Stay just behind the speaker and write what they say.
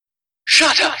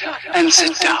Shut up and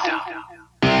sit down.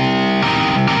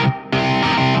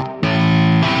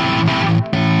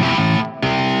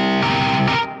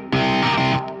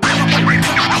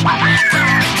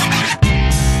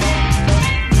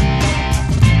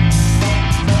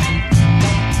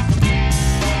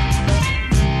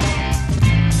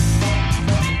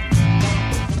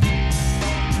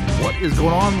 What is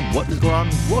going on? What is going on?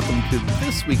 Welcome to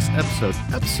this week's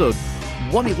episode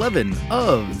 111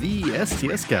 of the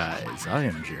STS Guys. I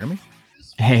am Jeremy.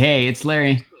 Hey, it's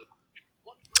Larry.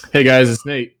 Hey guys, it's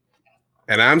Nate.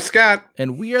 And I'm Scott.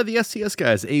 And we are the STS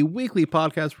Guys, a weekly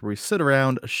podcast where we sit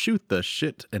around, shoot the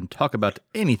shit, and talk about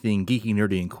anything geeky,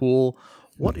 nerdy, and cool.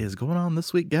 What is going on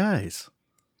this week, guys?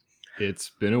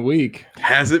 It's been a week.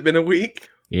 Has it been a week?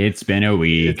 It's been a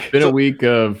week. It's been a week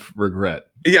of regret.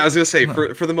 Yeah, I was gonna say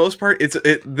for the most part,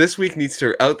 this week needs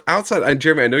to outside.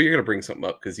 Jeremy, I know you're gonna bring something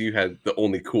up because you had the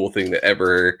only cool thing that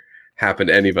ever happened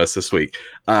to any of us this week.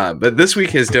 But this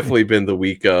week has definitely been the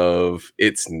week of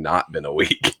it's not been a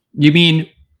week. You mean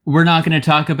we're not going to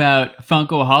talk about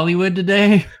Funko Hollywood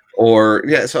today? Or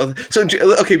yeah, so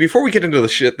okay. Before we get into the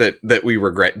shit that we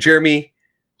regret, Jeremy,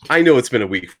 I know it's been a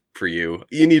week for you.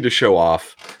 You need to show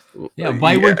off. Yeah,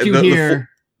 why weren't you here?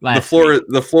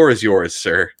 The floor is yours,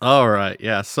 sir. All right,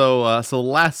 yeah. So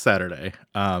last Saturday,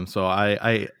 so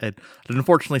I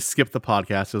unfortunately skipped the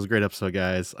podcast. It was a great episode,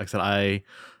 guys. Like I said,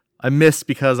 I missed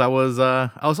because I was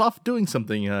off doing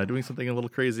something a little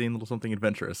crazy and a little something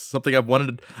adventurous, something I've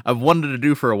wanted to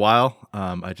do for a while.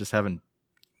 I just haven't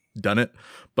done it.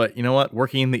 But you know what?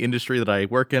 Working in the industry that I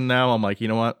work in now, I'm like, you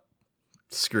know what?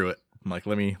 Screw it. I'm like,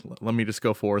 let me just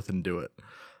go forth and do it.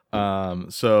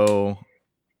 So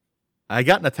I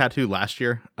got a tattoo last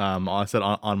year. I said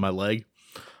on my leg,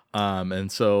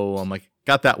 and so I'm like,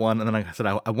 got that one, and then I said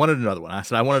I wanted another one. I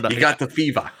said I wanted. You got the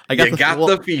fever. I got the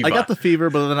fever. I got the fever,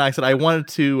 but then I said I wanted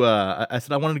to. I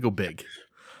said I wanted to go big.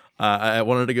 I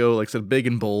wanted to go, like I said, big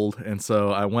and bold, and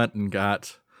so I went and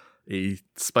got a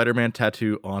Spider-Man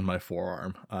tattoo on my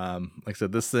forearm. Like I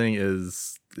said, this thing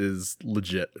is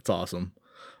legit. It's awesome.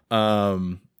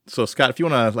 So Scott, if you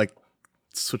want to like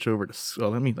switch over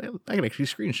to, I can actually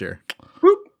screen share.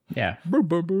 Whoop. Yeah.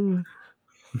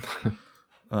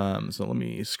 So let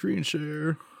me screen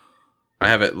share. I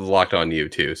have it locked on you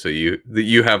too, so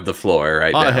you have the floor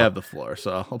right now. I have the floor,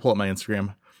 so I'll pull up my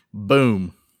Instagram.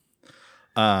 Boom.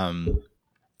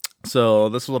 So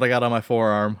this is what I got on my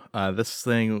forearm. This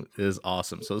thing is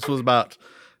awesome. So this was about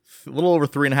a little over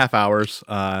 3.5 hours.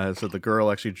 So the girl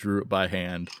actually drew it by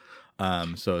hand.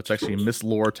 So it's actually Miss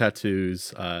Lore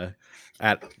Tattoos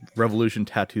at Revolution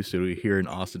Tattoo Studio here in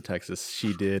Austin, Texas.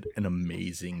 She did an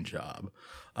amazing job.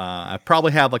 I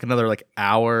probably have like another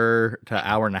hour to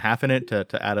hour and a half in it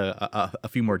to add a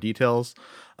few more details.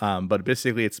 But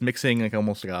basically it's mixing like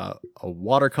almost like a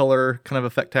watercolor kind of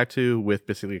effect tattoo with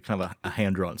basically kind of a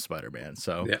hand-drawn Spider-Man.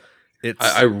 So yeah.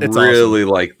 I it's really awesome.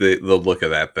 Like the look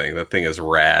of that thing. That thing is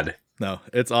rad. No,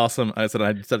 it's awesome. I said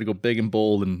I decided to go big and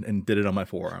bold and did it on my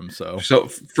forearm. So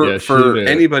for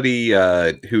anybody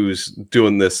who's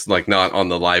doing this like not on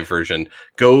the live version,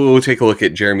 go take a look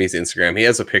at Jeremy's Instagram. He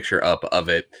has a picture up of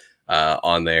it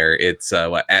on there. It's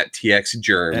at TX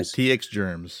Germs. At TX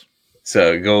Germs.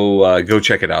 So go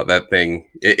check it out. That thing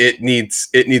it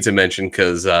needs a mention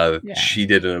because she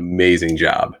did an amazing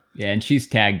job. Yeah, and she's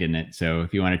tagged in it. So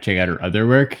if you want to check out her other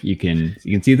work, you can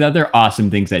see the other awesome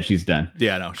things that she's done.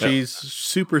 Yeah, no, she's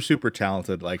super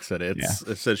talented. Like I said, it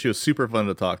said she was super fun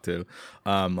to talk to.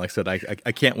 Like I said,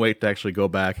 I can't wait to actually go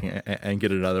back and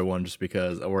get another one just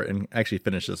because, and actually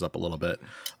finish this up a little bit.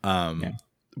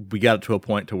 We got it to a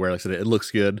point to where, like I said, it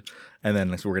looks good, and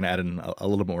then we're gonna add in a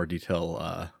little more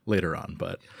detail later on.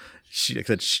 But she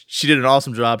did an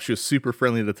awesome job. She was super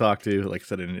friendly to talk to. Like I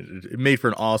said, and it made for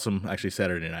an awesome actually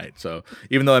Saturday night. So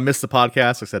even though I missed the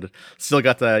podcast, like I said, still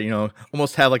got to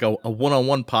almost have like a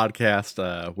one-on-one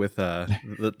podcast with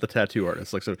the tattoo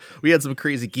artist. Like so, we had some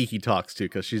crazy geeky talks too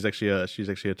because she's actually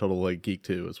a total geek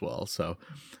too as well. So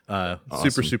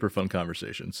awesome. super fun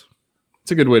conversations.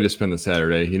 It's a good way to spend the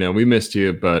Saturday. We missed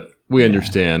you, but we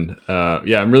understand.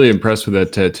 I'm really impressed with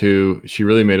that tattoo. She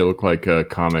really made it look like a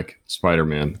comic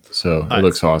Spider-Man. So it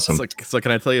looks awesome. So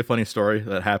can I tell you a funny story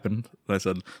that happened? I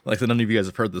said, none of you guys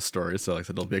have heard this story. So like I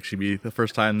said, it'll actually be the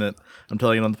first time that I'm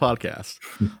telling it on the podcast.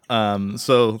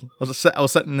 So I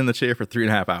was sitting in the chair for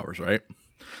 3.5 hours, right?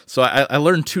 So I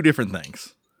learned 2 different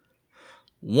things.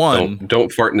 One,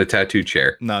 don't fart in the tattoo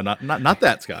chair. No, not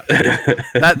that, Scott.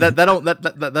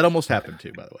 that almost happened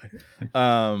too, by the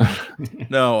way.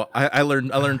 No, I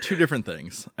learned 2 different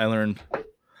things. I learned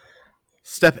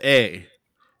step A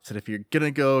said if you're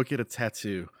gonna go get a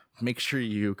tattoo, make sure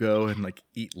you go and like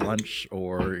eat lunch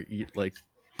or eat like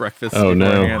breakfast. Oh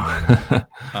no.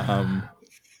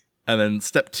 And then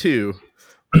step 2,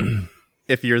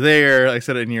 if you're there, like I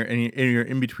said, and you're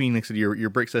in between, like I said, your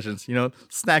break sessions,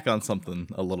 snack on something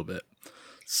a little bit.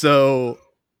 So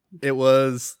it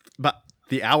was about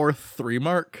the hour 3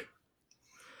 mark.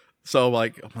 So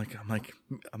I'm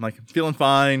feeling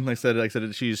fine. Like I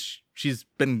said, she's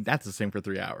been at the same for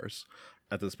 3 hours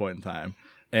at this point in time.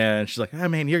 And she's like, "Oh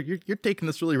man, you're taking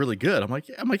this really, really good." I'm like,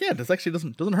 yeah, this actually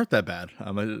doesn't hurt that bad.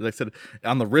 Like I said,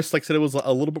 on the wrist, like I said, it was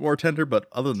a little bit more tender, but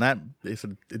other than that, they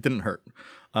said it didn't hurt.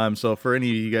 So for any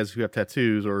of you guys who have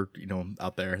tattoos or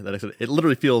out there, that I said, it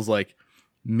literally feels like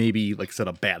maybe like I said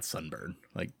a bad sunburn.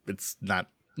 Like it's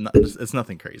it's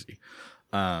nothing crazy.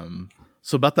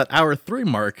 So about that hour 3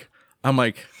 mark, I'm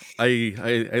like,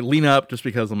 I lean up just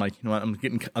because I'm like, I'm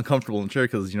getting uncomfortable in the chair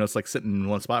because it's like sitting in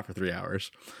one spot for 3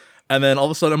 hours. And then all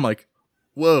of a sudden I'm like,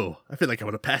 whoa, I feel like I'm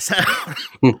going to pass out.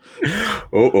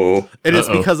 Uh-oh. And it's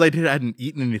because I hadn't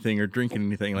eaten anything or drinking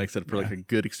anything, like I said, for like a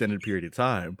good extended period of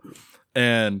time.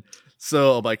 And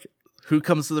so I'm like, who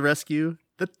comes to the rescue?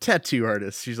 The tattoo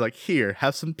artist. She's like, here,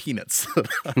 have some peanuts. for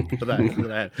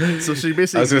that. So she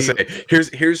basically, I was gonna say,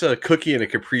 here's a cookie and a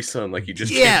Capri Sun, like you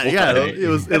just yeah. It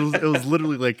was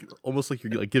literally like almost like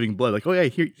you're like giving blood. Like, oh yeah,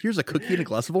 here's a cookie and a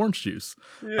glass of orange juice.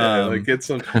 Yeah, like get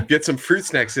some fruit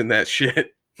snacks in that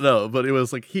shit. No, but it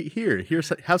was like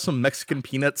here's have some Mexican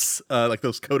peanuts, like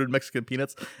those coated Mexican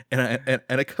peanuts, and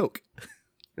a Coke.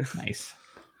 Nice.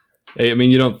 Hey, I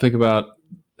mean, you don't think about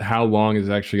how long is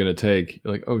it actually going to take.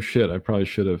 You're like, oh shit, I probably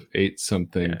should have ate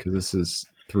something because this is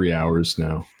 3 hours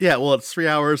now. Yeah, well, it's 3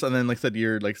 hours, and then like I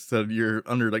said, you're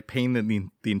under like pain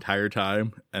the entire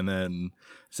time, and then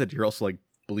you're also like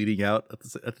bleeding out at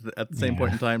the same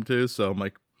point in time too. So I'm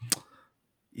like,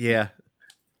 yeah.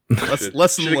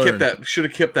 Lesson learned. Should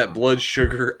have kept that blood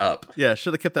sugar up. Yeah,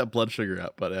 should have kept that blood sugar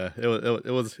up. But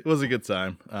it was a good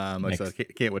time. Like I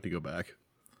said, can't wait to go back.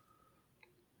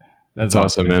 That's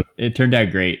awesome, man. It turned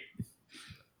out great.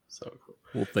 So cool.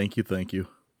 Well, thank you.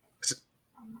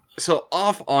 So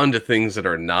off onto things that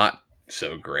are not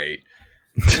so great.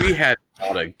 We had a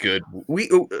lot of good.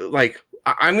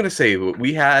 I'm gonna say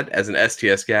we had as an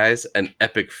STS guys an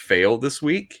epic fail this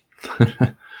week.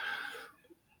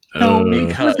 No,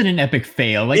 it wasn't an epic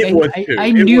fail. Like it was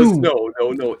I knew.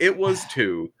 No. It was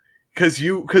 2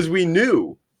 because we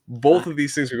knew both of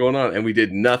these things were going on and we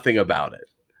did nothing about it.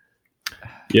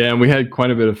 Yeah, and we had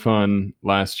quite a bit of fun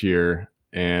last year,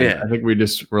 and I think we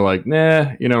just were like,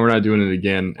 nah, we're not doing it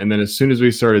again. And then as soon as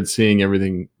we started seeing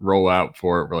everything roll out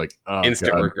for it, we're like, oh,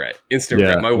 instant God. regret.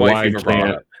 My wife even brought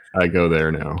it up. I go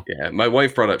there now. Yeah, my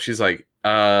wife brought up. She's like,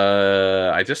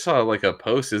 I just saw like a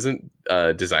post. Isn't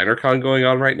DesignerCon going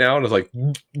on right now? And I was like,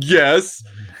 yes.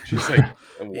 She's like,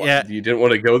 what? You didn't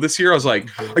want to go this year? I was like,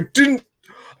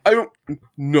 I don't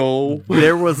know.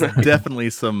 There was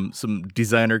definitely some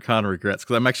DesignerCon regrets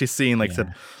because I'm actually seeing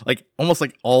said almost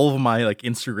like all of my like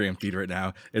Instagram feed right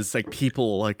now is like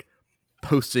people like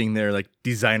posting their like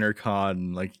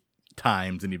DesignerCon like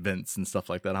times and events and stuff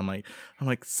like that. I'm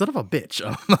like son of a bitch.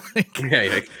 I'm like,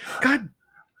 yeah, God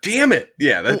damn it.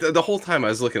 Yeah, the whole time I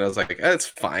was looking, I was like, that's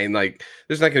fine. Like,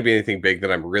 there's not going to be anything big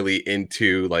that I'm really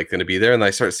into, like, going to be there. And I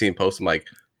start seeing posts. I'm like,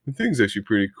 the thing's actually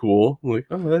pretty cool. I'm like,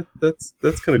 oh, that's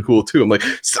kind of cool too. I'm like,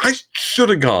 I should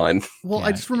have gone. Well,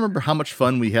 I just remember how much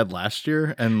fun we had last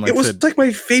year, and it was like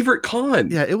my favorite con.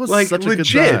 Yeah, it was like such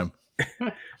legit. A good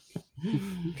time.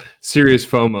 Serious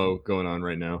FOMO going on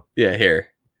right now. Yeah, here.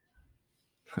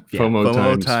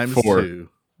 FOMO times 4. 2.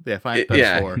 Yeah, times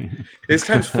 4. It's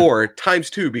times 4 times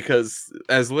 2 because,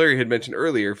 as Larry had mentioned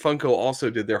earlier, Funko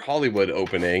also did their Hollywood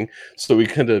opening, so we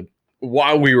kind of,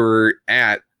 while we were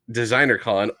at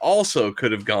DesignerCon, also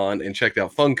could have gone and checked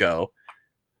out Funko.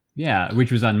 Yeah,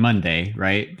 which was on Monday,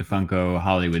 right? The Funko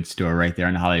Hollywood store right there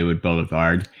on Hollywood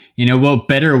Boulevard.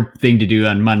 Better thing to do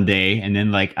on Monday, and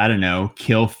then I don't know,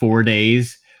 kill 4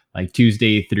 days, like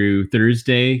Tuesday through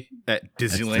Thursday at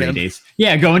Disneyland. 3 days.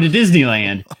 Yeah, going to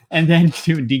Disneyland and then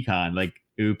doing decon. Like,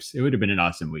 oops, it would have been an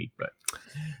awesome week, but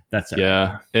that's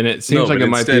yeah. And it seems like it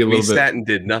might be a little bit. Sat and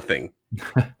did nothing.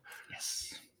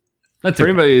 Yes. For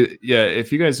anybody,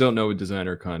 if you guys don't know what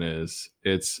DesignerCon is,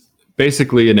 it's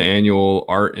basically an annual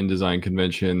art and design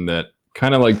convention that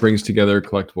kind of brings together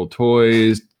collectible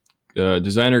toys,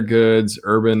 designer goods,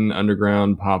 urban,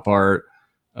 underground, pop art,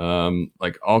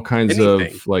 all kinds of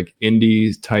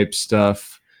indie type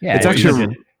stuff. Yeah, it's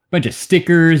actually bunch of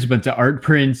stickers, bunch of art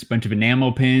prints, bunch of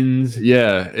enamel pins.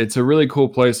 Yeah, it's a really cool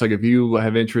place. Like if you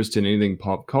have interest in anything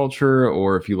pop culture,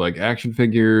 or if you like action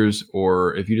figures,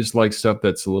 or if you just like stuff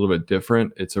that's a little bit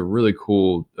different, it's a really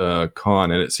cool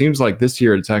con. And it seems like this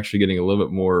year it's actually getting a little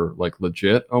bit more like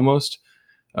legit almost.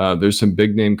 There's some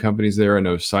big name companies there. I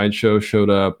know Sideshow showed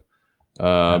up.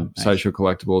 Nice. Sideshow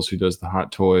Collectibles, who does the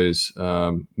hot toys.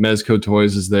 Mezco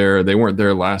Toys is there. They weren't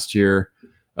there last year.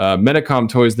 Medicom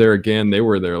Toys there again. They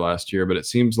were there last year, but it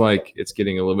seems like it's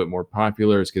getting a little bit more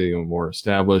popular. It's getting more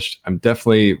established. I'm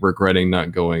definitely regretting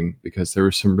not going because there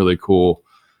was some really cool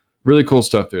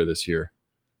stuff there this year.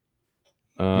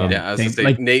 I was gonna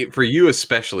say, Nate, for you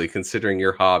especially, considering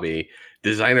your hobby,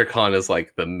 Designer Con is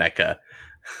like the mecca.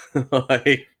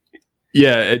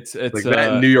 It's like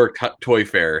that New York Toy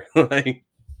Fair.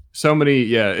 So many,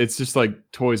 it's just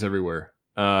like toys everywhere.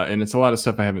 And it's a lot of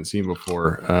stuff I haven't seen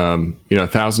before.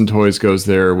 1,000 Toys goes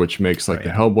there, which makes like the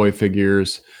Hellboy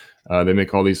figures. They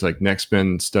make all these like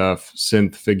Next-Men stuff,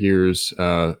 synth figures.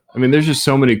 There's just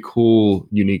so many cool,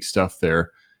 unique stuff there.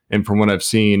 And from what I've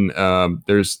seen,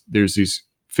 there's these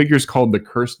figures called the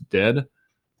Cursed Dead.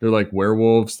 They're like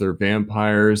werewolves. They're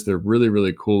vampires. They're really,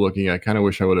 really cool looking. I kind of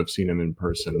wish I would have seen them in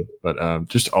person, but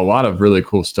just a lot of really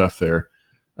cool stuff there.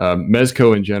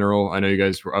 Mezco in general. I know you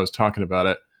guys I was talking about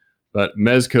it, but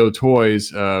Mezco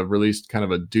Toys released kind of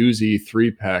a doozy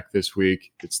 3-pack this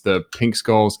week. It's the Pink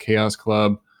Skulls Chaos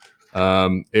Club.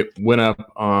 It went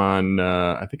up on,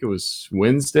 I think it was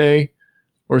Wednesday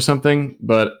or something,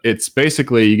 but it's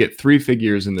basically, you get 3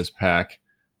 figures in this pack.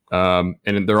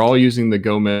 And they're all using the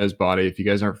Gomez body. If you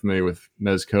guys aren't familiar with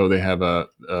Mezco, they have a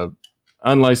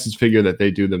unlicensed figure that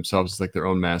they do themselves. It's like their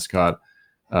own mascot.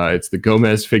 It's the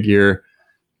Gomez figure.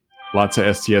 Lots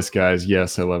of STS guys.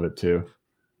 Yes, I love it too.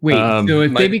 Wait, so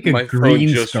if they make a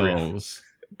green skulls,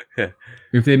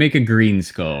 if they make a green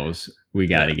skulls, we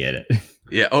got to get it.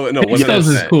 Yeah. Oh no, Green skulls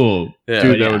is cool. Yeah.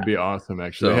 Dude, that would be awesome.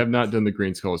 Actually, I have not done the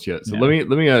green skulls yet. So let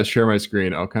me share my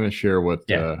screen. I'll kind of share what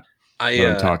I'm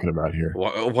talking about here.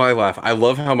 Why I laugh? I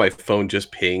love how my phone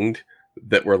just pinged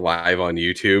that we're live on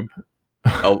YouTube,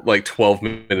 like 12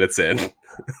 minutes in.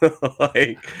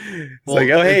 Hey,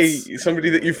 somebody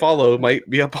that you follow might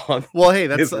be up on. Well, hey,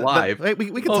 that's live.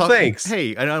 We can talk. Thanks.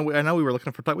 Hey, I know we were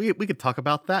looking for. We could talk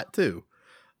about that too.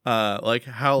 Like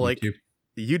how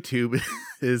YouTube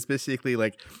is basically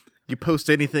like you post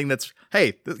anything that's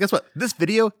guess what? This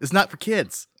video is not for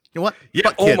kids. You know what? Yeah.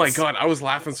 Fuck oh kids. my god, I was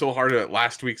laughing so hard at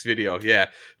last week's video. Yeah,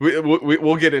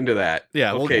 we'll get into that.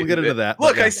 Yeah, we'll get into that.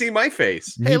 Look, I see my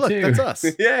face. Hey, look, that's us.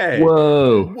 Yeah.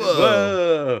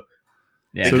 Whoa.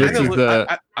 Yeah. So this is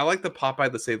I like the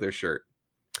Popeye the Sailor shirt.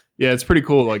 Yeah, it's pretty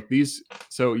cool. Like these.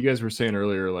 So you guys were saying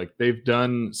earlier, like they've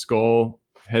done skull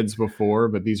heads before,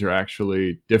 but these are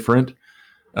actually different.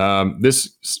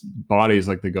 This body is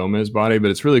like the Gomez body,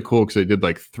 but it's really cool because they did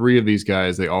like 3 of these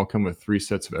guys. They all come with 3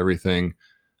 sets of everything.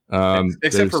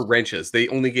 Except for wrenches. They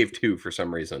only gave 2 for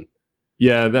some reason.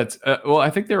 Yeah, that's I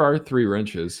think there are 3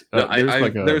 wrenches. No,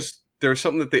 there's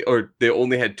something that they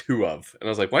only had 2 of, and I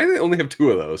was like, why do they only have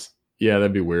 2 of those? Yeah,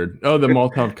 that'd be weird. Oh, the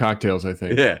Molotov cocktails, I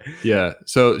think. Yeah.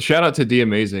 So shout out to D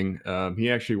Amazing. He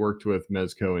actually worked with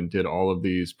Mezco and did all of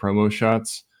these promo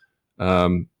shots.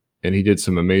 And he did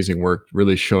some amazing work,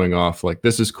 really showing off like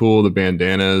this is cool. The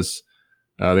bandanas.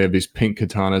 They have these pink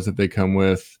katanas that they come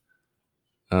with.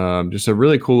 Just a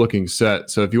really cool looking set.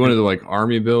 So if you wanted to like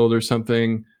army build or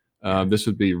something, this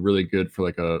would be really good for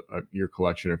like your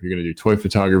collection. If you're going to do toy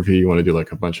photography, you want to do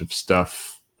like a bunch of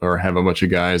stuff or have a bunch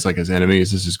of guys like as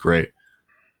enemies. This is great.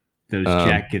 Those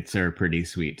jackets are pretty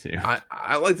sweet too.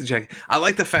 I like the jacket. I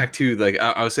like the fact too, like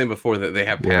I was saying before, that they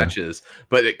have patches,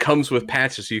 but it comes with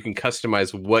patches, so you can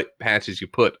customize what patches you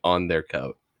put on their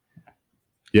coat.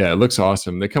 Yeah, it looks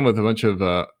awesome. They come with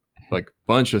a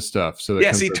bunch of stuff. So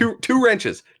see, two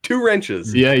wrenches.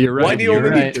 Yeah, you're right. Why do you only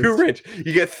need 2 wrenches?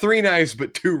 You get 3 knives,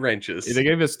 but 2 wrenches. They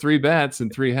gave us 3 bats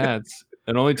and 3 hats.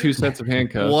 And only 2 sets of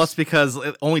handcuffs. Well, that's because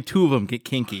only 2 of them get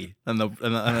kinky, and so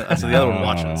the other one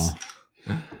watches.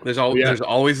 There's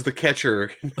always the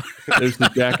catcher. There's the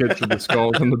jackets with the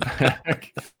skulls on the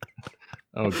back.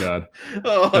 Oh god. The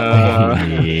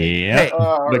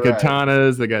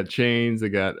katanas. They got chains. They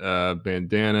got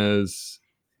bandanas.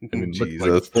 I mean,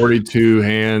 like 42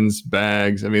 hands,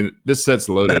 bags. I mean, this set's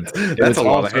loaded. That's a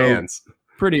lot of hands.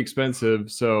 Pretty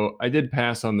expensive. So I did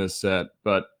pass on this set,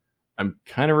 but I'm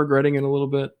kind of regretting it a little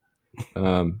bit.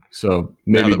 So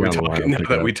maybe now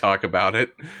that we talk about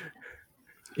it,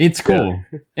 it's cool.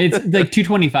 It's like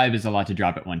 $225 is a lot to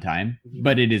drop at one time,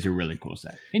 but it is a really cool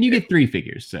set, and you get 3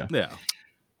 figures. So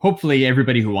hopefully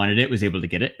everybody who wanted it was able to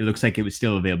get it. It looks like it was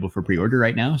still available for pre-order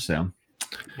right now. So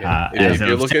As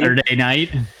of Saturday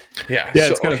night. Yeah,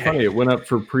 it's kind of funny. It went up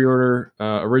for pre-order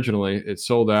originally. It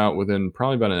sold out within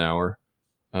probably about an hour,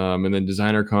 and then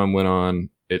DesignerCon went on.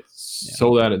 It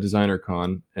sold out at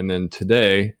DesignerCon, and then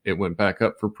today it went back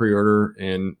up for pre-order.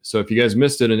 And so, if you guys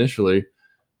missed it initially,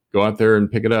 go out there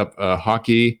and pick it up.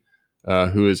 Hockey,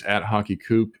 who is at Hockey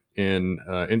Coop in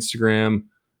Instagram.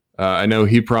 I know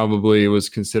he probably was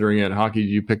considering it. Hockey, did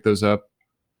you pick those up?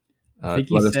 I think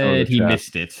he said he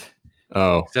missed it.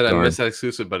 Oh, he said I missed that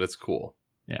exclusive, but it's cool.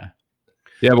 Yeah.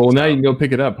 Yeah, well, now you can go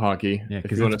pick it up, Hockey. Yeah,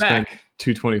 if you want to spend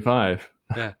 $225.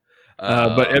 Yeah.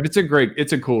 But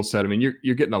it's a cool set. I mean,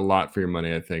 you're getting a lot for your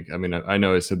money, I think. I mean, I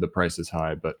know I said the price is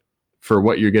high, but for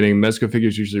what you're getting, Mezco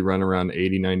figures usually run around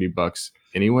 $80-$90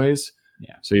 anyways.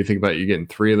 Yeah. So you think about you're getting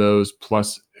 3 of those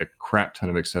plus a crap ton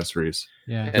of accessories.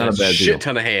 Yeah. And not a bad deal.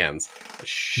 Ton of hands.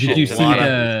 Did you see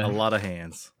a lot of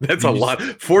hands? That's a lot.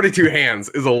 42 hands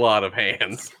is a lot of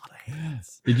hands.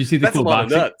 Did you see the cool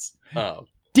box? Nuts. Oh.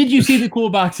 Did you see the cool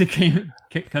box it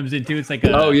comes into? It's like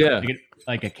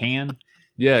like a can.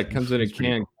 Yeah, it comes in a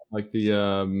can like the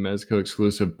Mezco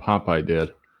exclusive Popeye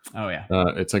did. Oh yeah.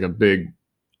 It's like a big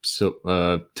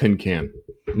tin can.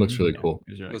 It looks really cool.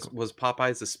 Was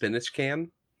Popeye's a spinach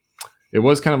can? It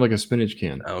was kind of like a spinach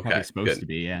can. Okay, probably supposed to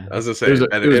be. Yeah. I was gonna say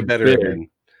it better have been.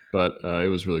 But it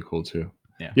was really cool too.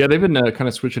 Yeah. They've been kind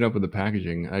of switching up with the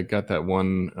packaging. I got that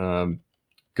one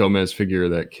Gomez figure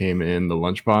that came in the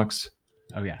lunchbox.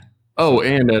 Oh yeah. Oh,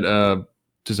 and at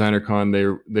DesignerCon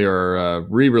they are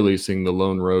re-releasing the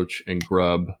Lone Roach and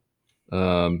Grub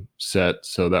set,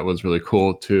 so that was really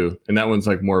cool too. And that one's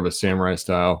like more of a samurai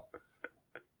style.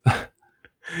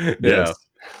 Yes.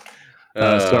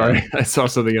 Sorry, I saw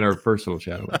something in our personal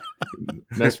chat.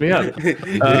 Messed me up.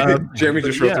 Jeremy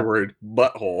just wrote the word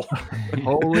butthole.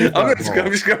 Holy I'm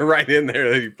just gonna write in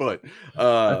there that you put.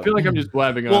 I feel like I'm just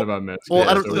blabbing on about Mets. Well,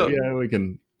 I don't know. Yeah, we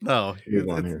can. No,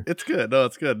 it's good. No,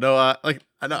 it's good. No,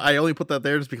 I only put that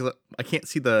there just because I can't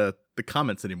see the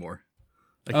comments anymore.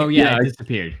 It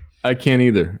disappeared. I can't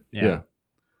either. Yeah.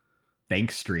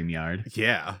 Thanks, StreamYard.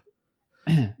 Yeah.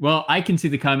 Well, I can see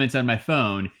the comments on my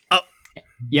phone. Oh.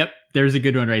 Yep, there's a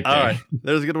good one right there. All right,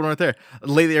 there's a good one right there.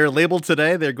 They're labeled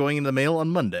today. They're going in the mail on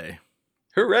Monday.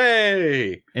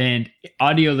 Hooray! And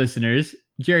audio listeners,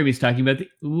 Jeremy's talking about the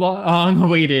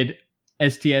long-awaited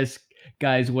STS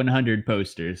Guys 100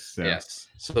 posters. So. Yes.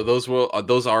 So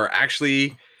those are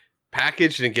actually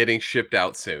packaged and getting shipped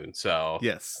out soon. So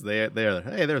yes, they are.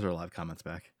 Hey, there's our live comments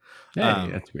back. Hey,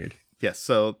 that's weird. Yes.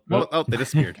 So they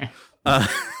disappeared.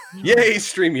 Yay,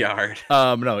 StreamYard.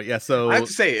 No, yeah. So I have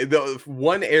to say, the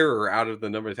one error out of the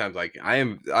number of times, like I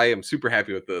am super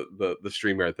happy with the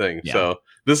StreamYard thing. Yeah. So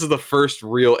this is the first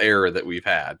real error that we've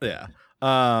had. Yeah.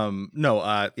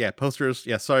 Posters.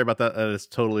 Yeah. Sorry about that. That is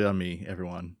totally on me,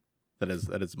 everyone. That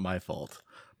is my fault.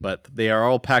 But they are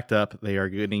all packed up. They are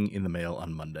getting in the mail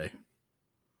on Monday.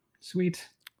 Sweet.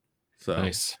 So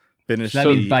nice. Finish. So that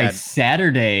means by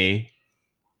Saturday,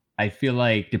 I feel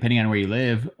like depending on where you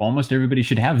live, almost everybody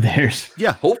should have theirs.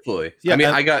 Yeah, hopefully. Yeah, I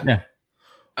mean,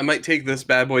 I might take this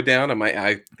bad boy down.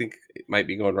 I think it might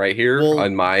be going right here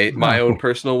on my own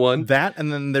personal one. That,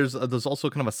 and then there's also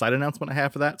kind of a side announcement I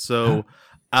have for that. So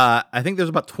I think there's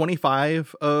about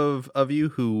 25 of you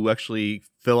who actually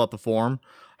fill out the form.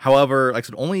 However, like I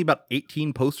said, only about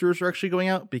 18 posters are actually going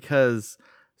out because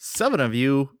 7 of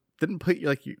you didn't put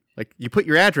you put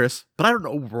your address, but I don't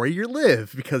know where you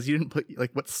live because you didn't put like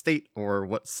what state or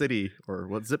what city or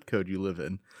what zip code you live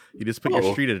in. You just put your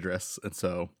street address. And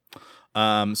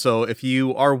so if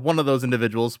you are one of those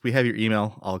individuals, we have your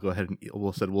email. I'll go ahead and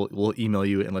we'll email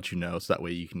you and let you know, so that way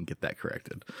you can get that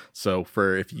corrected. So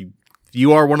if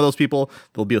you are one of those people,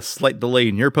 there'll be a slight delay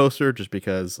in your poster just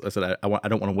because I said I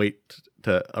don't want to wait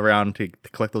around to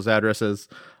collect those addresses.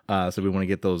 So we want to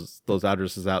get those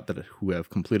addresses out who have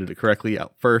completed it correctly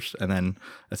out first, and then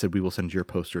I said we will send your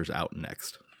posters out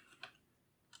next.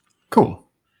 Cool.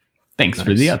 Thanks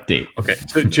for the update. Okay,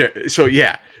 so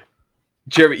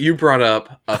Jeremy, you brought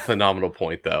up a phenomenal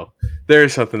point, though. There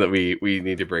is something that we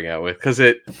need to bring out with, because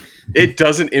it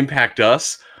doesn't impact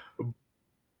us,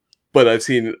 but I've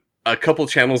seen a couple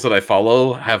channels that I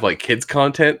follow have like kids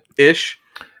content ish,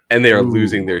 and they are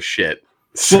losing their shit.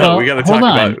 So we got to talk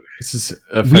about it. This is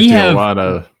affecting a lot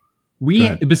of.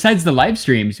 Besides the live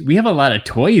streams, we have a lot of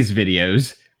toys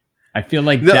videes. I feel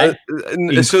like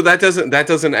so that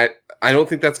doesn't. I don't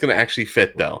think that's going to actually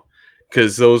fit though,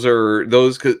 because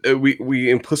because we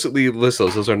implicitly list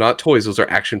those. Those are not toys. Those are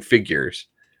action figures.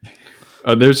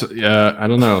 I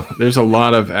don't know. There's a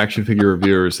lot of action figure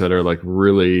reviewers that are like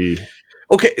really.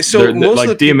 Okay, so most like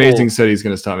of the Amazing said he's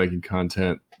going to stop making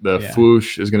content. The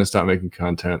Fwoosh is going to stop making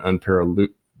content.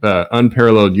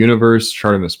 Unparalleled Universe,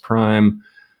 Chartimus Prime.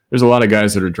 There's a lot of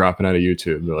guys that are dropping out of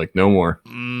YouTube. They're like, no more.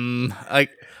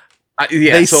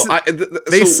 They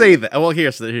say that. Well,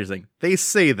 here's the thing. They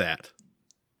say that,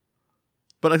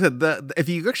 but like I said, if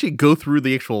you actually go through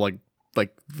the actual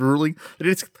like ruling,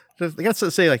 they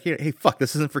gotta say like, hey, fuck,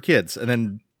 this isn't for kids, and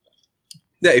then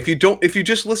if you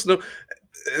just listen to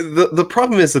the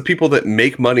problem is the people that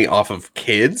make money off of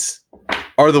kids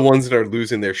are the ones that are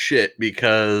losing their shit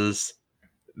because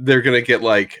they're gonna get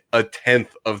like 1/10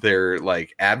 of their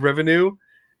like ad revenue,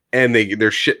 and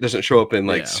their shit doesn't show up in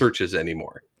like searches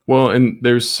anymore. Well, and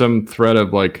there's some threat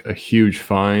of like a huge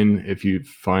fine if you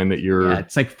find that you're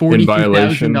it's like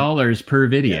 $42,000 per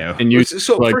video, and you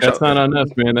like that's not on us,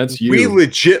 man. That's you. We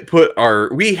legit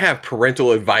we have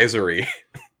parental advisory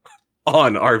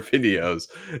on our videos.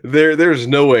 There's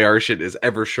no way our shit is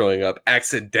ever showing up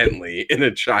accidentally in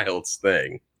a child's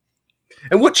thing.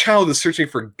 And what child is searching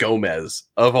for Gomez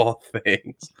of all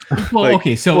things? Well,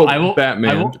 okay, so I will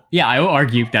Batman. I will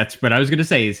argue that's what I was going to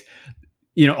say is,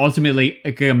 ultimately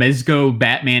a Mezco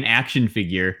Batman action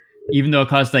figure, even though it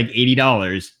costs like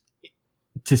 $80,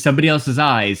 to somebody else's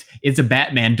eyes, it's a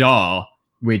Batman doll,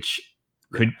 which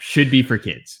should be for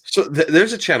kids. So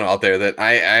there's a channel out there that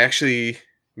I actually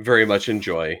very much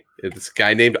enjoy. It's this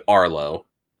guy named Arlo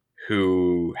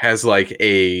who has like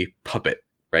a puppet,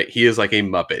 right? He is like a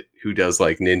Muppet who does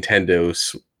like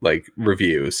Nintendo's like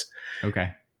reviews.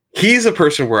 Okay. He's a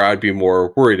person where I'd be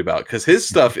more worried about because his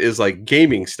stuff is like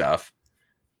gaming stuff,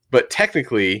 but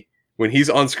technically when he's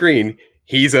on screen,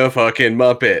 he's a fucking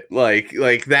Muppet.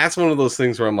 Like that's one of those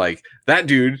things where I'm like, that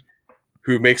dude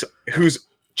whose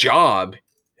job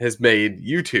has made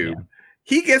YouTube,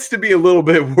 he gets to be a little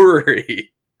bit worried.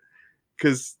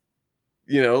 Because,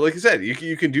 like I said,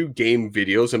 you can do game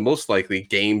videos, and most likely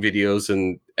game videos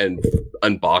and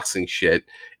unboxing shit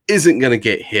isn't going to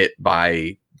get hit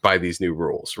by these new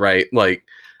rules, right? Like,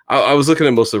 I was looking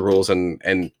at most of the rules,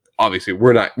 and obviously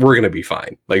we're going to be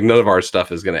fine. Like, none of our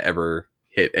stuff is going to ever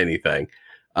hit anything.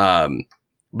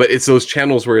 But it's those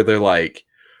channels where they're like,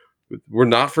 we're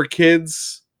not for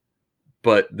kids,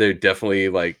 but they definitely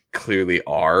like clearly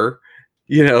are,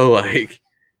 like.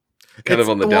 Kind of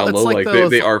on the down low, like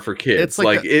they are for kids. It's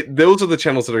like those are the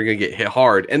channels that are going to get hit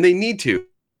hard, and they need to.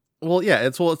 Well, yeah,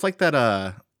 it's like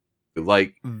that.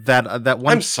 Like that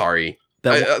one. I'm sorry.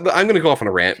 I'm going to go off on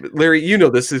a rant, Larry.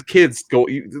 This is kids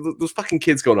those fucking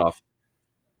kids going off.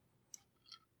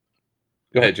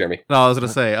 Go ahead, Jeremy. No, I was going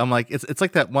to say, I'm like, it's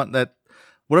like that one that.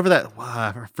 Whatever that,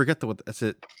 I forget that's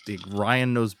it. The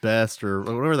Ryan Knows Best or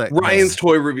whatever that. Ryan's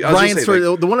Toy Review. Ryan's Toy,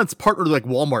 the one that's partnered with like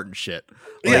Walmart and shit.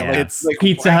 It's like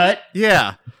Pizza Hut.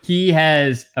 Yeah, he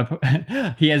has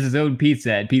his own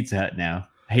pizza at Pizza Hut now.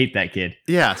 I hate that kid.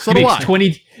 Yeah, so do I.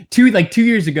 2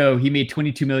 years ago, he made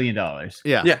 $22 million.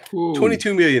 Yeah,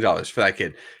 $22 million for that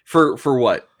kid. For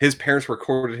what? His parents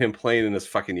recorded him playing in his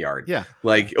fucking yard. Yeah,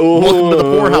 like welcome to the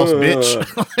poorhouse,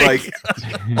 bitch. Like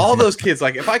all those kids.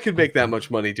 Like if I could make that much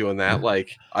money doing that,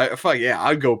 like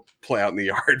I'd go play out in the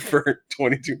yard for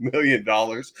 $22 million.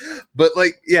 But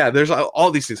like, there's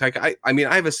all these things. Like I mean,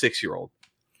 I have a 6-year-old,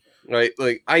 right?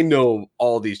 Like I know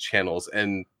all these channels,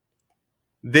 and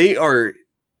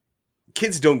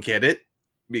kids don't get it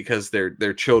because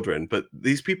they're children, but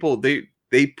these people they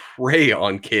prey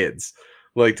on kids,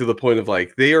 like to the point of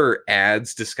like they are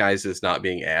ads disguised as not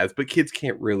being ads, but kids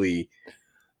can't really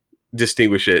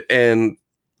distinguish it. And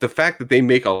the fact that they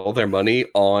make all their money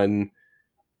on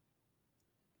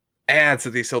ads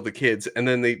that they sell to kids, and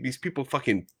then these people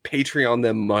fucking Patreon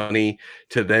them money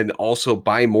to then also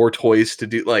buy more toys to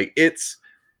do, like it's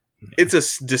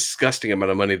a disgusting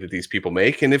amount of money that these people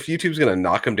make. And if YouTube's going to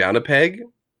knock them down a peg,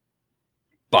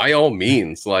 by all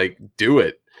means, like do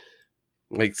it.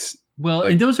 Like,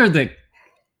 and those are the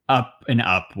up and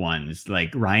up ones, like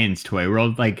Ryan's Toy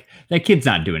World. Like that kid's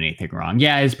not doing anything wrong.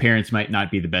 Yeah, his parents might not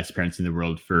be the best parents in the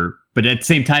world but at the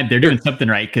same time, they're doing something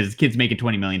right because kids making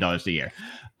 $20 million a year.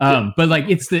 But like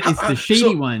it's the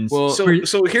shady ones. Well, so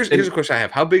here's a question I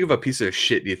have: how big of a piece of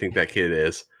shit do you think that kid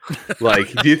is?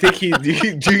 Like, do you think do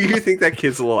you think that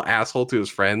kid's a little asshole to his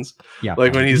friends? Yeah,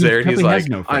 like when he's there and he's like,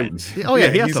 no friends. he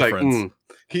has no friends.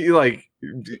 He like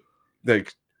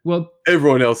well,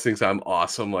 everyone else thinks I'm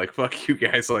awesome. Like fuck you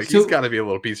guys. Like he's got to be a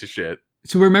little piece of shit.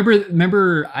 So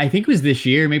remember, I think it was this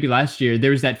year, maybe last year. There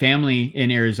was that family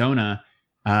in Arizona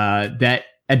that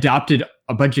adopted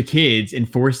a bunch of kids and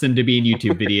forced them to be in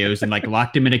YouTube videos and like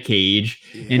locked them in a cage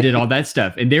and did all that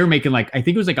stuff. And they were making like, I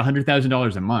think it was like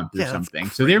 $100,000 a month or something.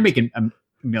 So they're making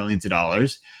millions of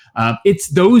dollars. It's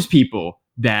those people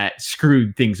that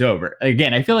screwed things over.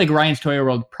 Again, I feel like Ryan's Toy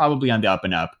World probably on the up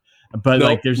and up, but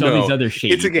like there's all these other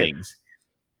shady things.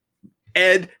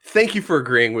 Ed, thank you for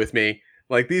agreeing with me.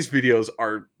 Like, these videos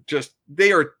are just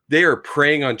they are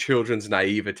preying on children's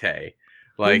naivete.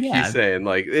 Like, yeah. he's saying,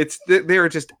 like, they are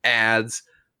just ads.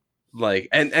 Like,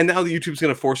 and now YouTube's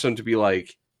gonna force them to be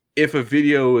like, if a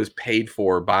video is paid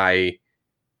for by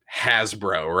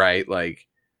Hasbro, right? Like,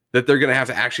 that they're gonna have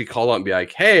to actually call out and be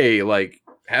like, hey, like,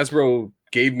 Hasbro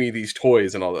gave me these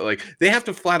toys and all that. Like, they have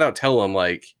to flat out tell them,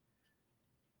 like,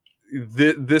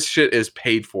 this shit is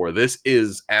paid for. This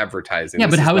is advertising. Yeah,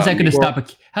 this but how is that going to stop?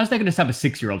 How's that going to stop a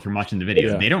 6-year-old from watching the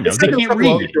videos? Yeah. They don't know. It's They not can't gonna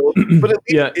read. stop a but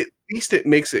at least it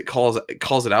makes it calls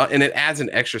it out, and it adds an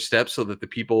extra step so that the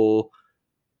people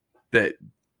that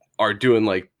are doing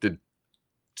like the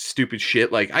stupid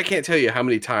shit, like, I can't tell you how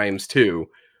many times too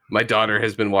my daughter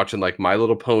has been watching like My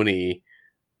Little Pony,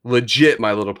 legit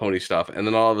My Little Pony stuff, and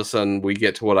then all of a sudden we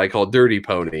get to what I call dirty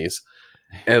ponies.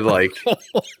 And like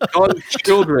on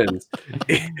children's,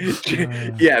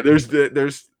 yeah, there's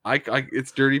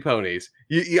it's dirty ponies.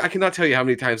 I cannot tell you how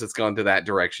many times it's gone to that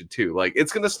direction too. Like,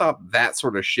 it's gonna stop that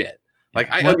sort of shit.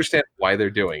 Like, I understand why they're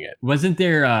doing it. Wasn't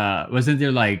there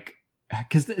like,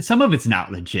 because some of it's not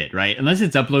legit, right? Unless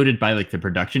it's uploaded by like the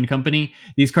production company,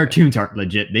 these cartoons aren't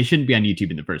legit. They shouldn't be on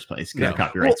YouTube in the first place because of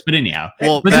copyrights. But anyhow,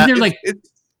 Well, wasn't there like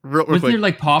real wasn't quick, there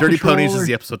like Paw Dirty Patrol Ponies or... is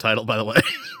the episode title, by the way.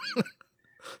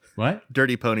 What?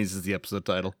 Dirty Ponies is the episode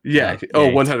title. Yeah. Oh,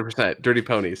 100%. Dirty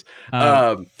Ponies.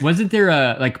 Wasn't there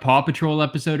a like Paw Patrol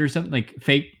episode or something like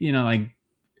fake, like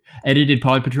edited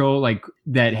Paw Patrol, like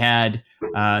that had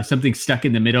something stuck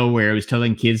in the middle where it was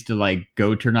telling kids to like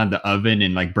go turn on the oven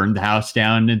and like burn the house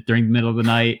down during the middle of the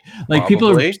night. Like, people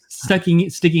are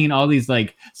sticking in all these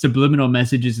like subliminal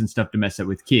messages and stuff to mess up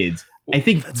with kids. I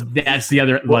think that's the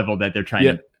other level that they're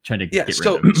trying to get rid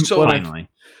of. So finally,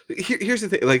 here's the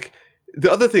thing. Like, the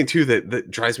other thing too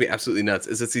that drives me absolutely nuts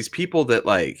is it's these people that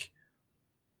like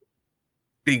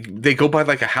they go by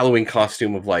like a Halloween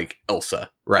costume of like Elsa,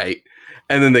 right?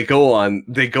 And then they go on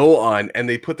and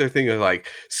they put their thing of like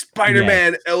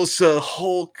Spider-Man, Elsa,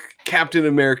 Hulk, Captain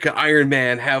America, Iron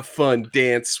Man, have fun,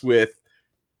 dance with,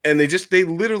 and they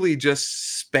literally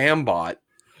just spam bot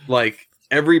like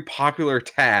every popular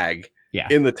tag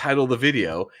in the title of the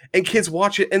video, and kids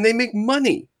watch it and they make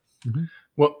money. Mm-hmm.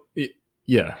 Well,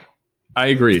 yeah. I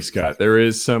agree, Scott. There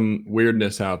is some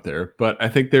weirdness out there, but I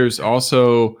think there's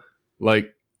also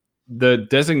like the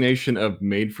designation of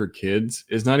made for kids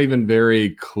is not even very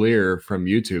clear from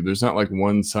YouTube. There's not like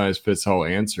one size fits all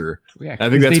answer. Yeah, I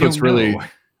think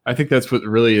that's what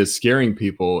really is scaring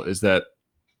people, is that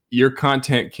your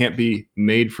content can't be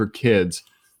made for kids.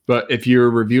 But if you're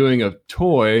reviewing a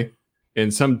toy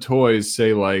and some toys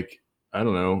say like, I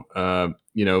don't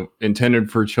know,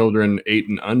 intended for children 8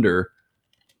 and under,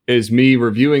 is me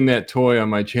reviewing that toy on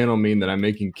my channel mean that I'm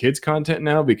making kids content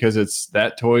now because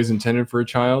that toy is intended for a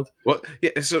child? Well,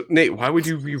 yeah. So Nate, why would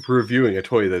you be reviewing a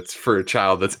toy that's for a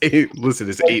child that's listed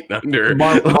as 8 and under?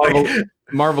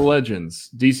 Marvel Legends,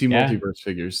 DC Multiverse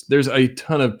figures. There's a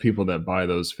ton of people that buy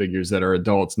those figures that are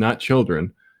adults, not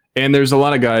children. And there's a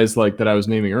lot of guys like that I was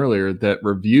naming earlier that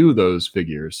review those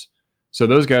figures. So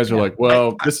those guys are like,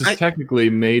 well, this is technically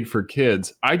made for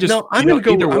kids. I'm going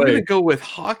to go with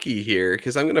hockey here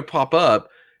because I'm going to pop up,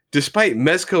 despite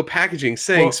Mezco packaging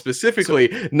saying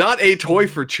specifically not a toy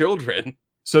for children.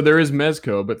 So there is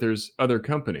Mezco, but there's other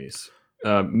companies.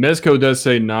 Mezco does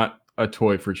say not a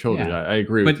toy for children. Yeah. I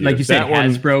agree with you. But like you said,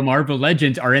 Hasbro, Marvel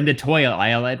Legends are in the toy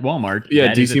aisle at Walmart.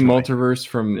 Yeah, DC Multiverse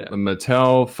from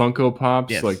Mattel, Funko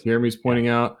Pops, like Jeremy's pointing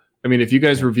out. I mean, if you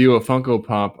guys review a Funko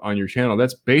Pop on your channel,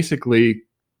 that's basically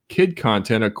kid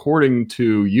content according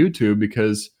to YouTube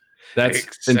because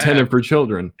that's intended for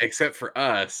children. Except for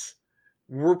us,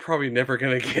 we're probably never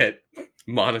going to get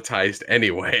monetized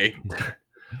anyway.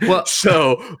 Well,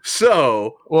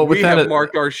 we have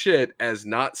marked our shit as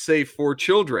not safe for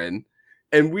children,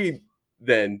 and we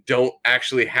then don't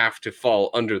actually have to fall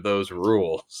under those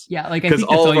rules. Yeah, like because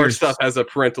all of our stuff has a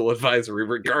parental advisory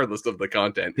regardless of the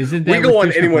content. We go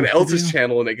on anyone else's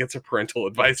channel and it gets a parental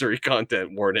advisory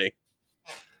content warning.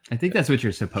 I think that's what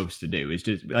you're supposed to do. Is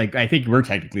just like, I think we're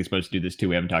technically supposed to do this too.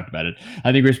 We haven't talked about it.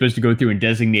 I think we're supposed to go through and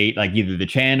designate like either the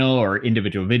channel or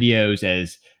individual videos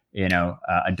as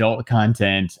adult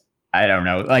content. I don't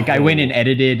know. Like I went and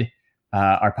edited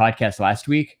our podcast last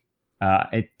week.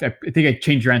 I think I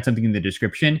changed around something in the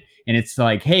description, and it's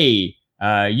like, hey,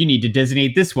 you need to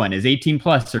designate this one as 18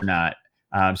 plus or not.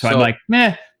 So I'm like,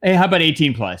 hey, how about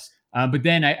 18 plus? But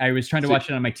then I was trying to watch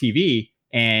it on my TV,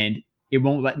 and it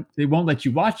won't let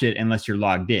you watch it unless you're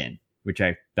logged in, which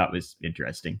I thought was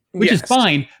interesting. Which is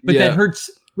fine, but that hurts.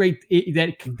 Right,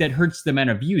 that hurts the amount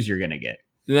of views you're gonna get.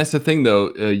 And that's the thing,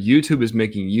 though. YouTube is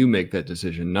making you make that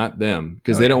decision, not them,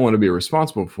 because they don't want to be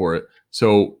responsible for it.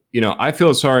 So, I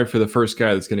feel sorry for the first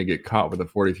guy that's going to get caught with a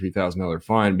 $43,000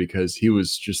 fine because he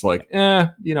was just like,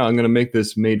 I'm going to make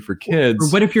this made for kids. Or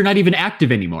what if you're not even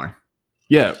active anymore?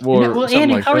 Yeah. Well,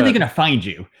 Andy, like how are they going to find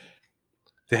you?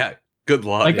 Yeah. Good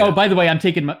luck. Like, oh, by the way, I'm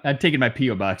taking my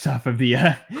PO box off of the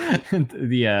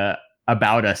the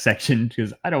about us section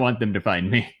because I don't want them to find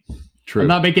me. True. I'm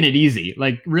not making it easy.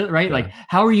 Like, really, right? Yeah. Like,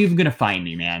 how are you even going to find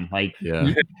me, man? Like,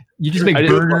 you just make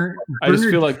burner. I just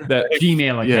feel like that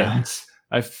Gmail accounts.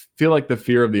 I feel like the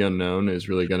fear of the unknown is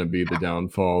really going to be the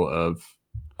downfall of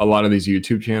a lot of these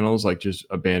YouTube channels, like just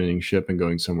abandoning ship and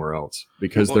going somewhere else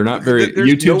because they're not very.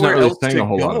 YouTube's not really saying a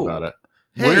whole lot about it.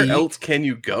 Where else can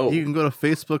you go? You can go to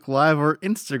Facebook Live or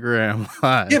Instagram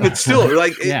Live. Yeah, but still,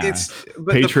 like it's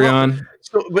but Patreon.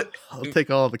 I'll take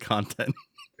all of the content.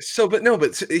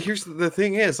 But here's the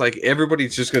thing is, like,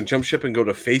 everybody's just going to jump ship and go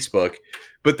to Facebook.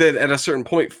 But then at a certain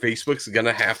point, Facebook's going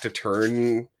to have to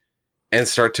turn and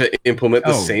start to implement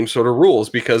the same sort of rules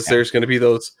because there's going to be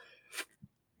those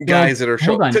guys that are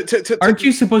showing. Aren't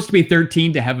you supposed to be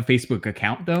 13 to have a Facebook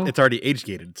account, though? It's already age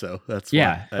gated, so that's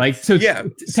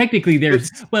technically there's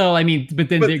but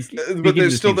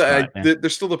there's still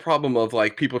the problem of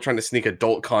like people trying to sneak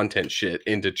adult content shit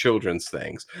into children's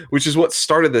things, which is what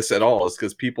started this at all. Is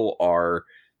because people are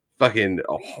fucking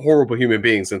horrible human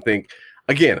beings and think.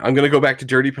 Again, I'm gonna go back to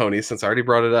Dirty Ponies since I already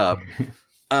brought it up.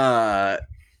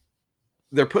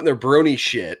 They're putting their brony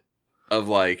shit of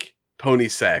like pony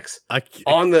sex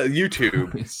on the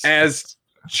YouTube as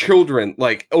children,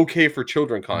 like okay for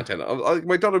children content.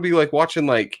 My daughter would be like watching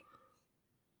like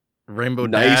Rainbow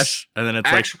Dash, and then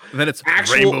it's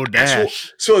Rainbow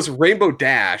Dash. So it's Rainbow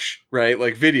Dash, right?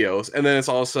 Like videos, and then it's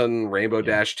all of a sudden Rainbow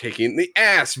Dash taking the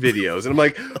ass videos, and I'm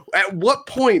like, at what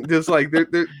point does like they're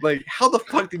like, how the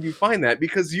fuck did you find that?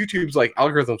 Because YouTube's like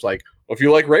algorithms like, well, if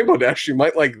you like Rainbow Dash, you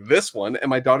might like this one, and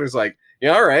my daughter's like,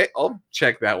 yeah, all right, I'll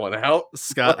check that one out.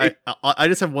 Scott, like, I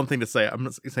just have one thing to say. I'm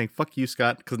just saying, fuck you,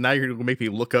 Scott, because now you're going to make me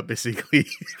look up basically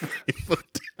Rainbow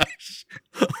Dash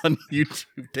on YouTube,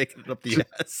 taking it up the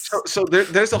ass. So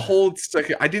there's a whole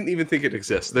second. I didn't even think it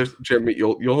exists. There's Jeremy,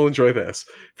 you'll enjoy this.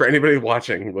 For anybody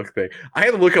watching, look thing. I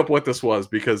had to look up what this was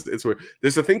because it's weird.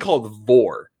 There's a thing called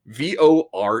VORE,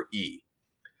 VORE.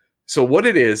 So what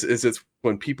it is it's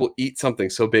when people eat something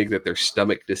so big that their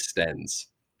stomach distends.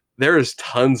 There is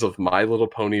tons of My Little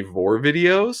Pony VORE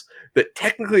videos that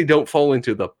technically don't fall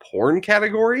into the porn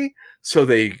category, so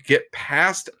they get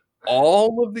past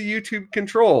all of the YouTube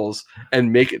controls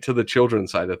and make it to the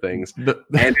children's side of things.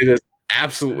 And it is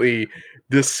absolutely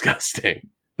disgusting.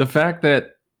 The fact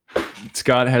that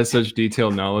Scott has such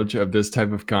detailed knowledge of this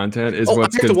type of content is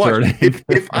what's concerning.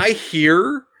 If I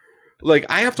hear... Like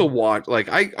I have to watch. Like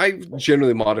I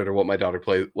generally monitor what my daughter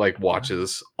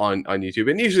watches on YouTube,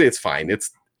 and usually it's fine.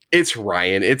 It's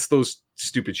Ryan. It's those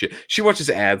stupid shit. She watches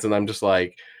ads, and I'm just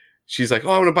like, she's like, oh,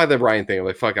 I'm gonna buy the Ryan thing. I'm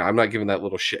like, fuck it, I'm not giving that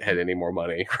little shithead any more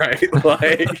money, right?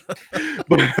 Like,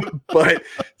 but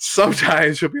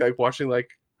sometimes she'll be like watching like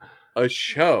a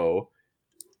show,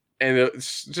 and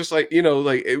it's just like we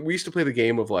used to play the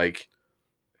game of like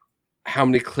how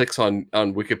many clicks on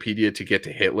Wikipedia to get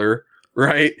to Hitler.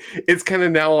 Right, it's kind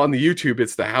of now on the YouTube.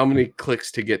 It's the how many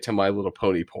clicks to get to My Little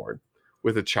Pony porn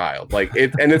with a child, like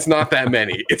it, and it's not that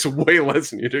many. It's way less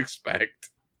than you'd expect.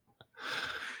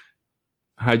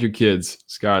 Hide your kids,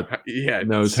 Scott. Yeah,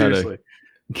 knows seriously.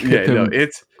 How to. Yeah, no,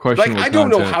 it's like I don't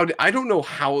know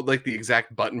how like the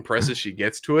exact button presses she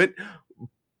gets to it,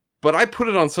 but I put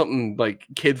it on something like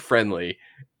kid friendly.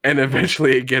 And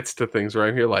eventually it gets to things where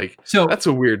I'm here like, so that's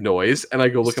a weird noise. And I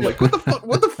go look, I'm like, what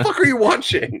the fuck are you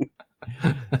watching?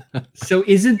 So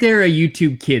isn't there a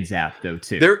YouTube Kids app though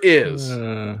too? There is.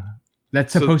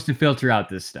 That's supposed to filter out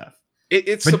this stuff.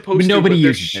 It's supposed to. Nobody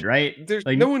uses it, right? There's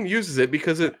no one uses it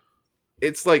because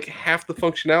it's like half the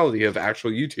functionality of actual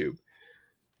YouTube.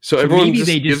 So everyone maybe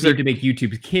they just need to make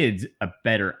YouTube Kids a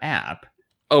better app.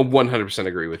 Oh, 100%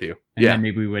 agree with you. And then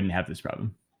maybe we wouldn't have this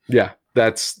problem. Yeah,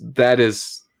 that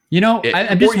is.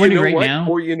 I'm just wondering now.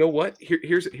 Or you know what?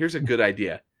 Here's a good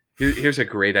idea. Here's a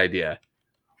great idea.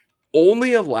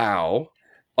 Only allow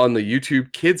on the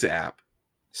YouTube Kids app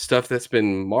stuff that's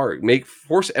been marked.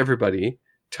 Force everybody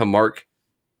to mark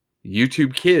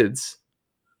YouTube Kids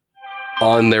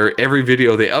on their every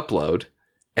video they upload,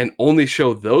 and only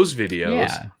show those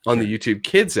videos on the YouTube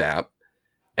Kids app.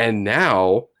 And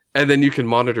then you can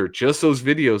monitor just those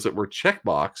videos that were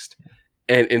checkboxed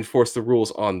and enforce the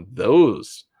rules on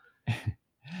those.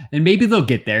 And maybe they'll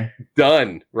get there.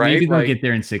 Done, right? Maybe they'll get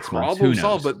there in 6 months. Who knows?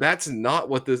 Solved, but that's not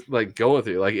what this going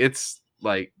through. Like it's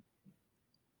like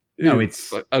No,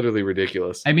 it's utterly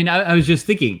ridiculous. I mean, I was just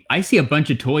thinking, I see a bunch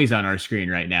of toys on our screen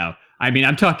right now. I mean,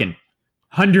 I'm talking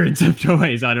hundreds of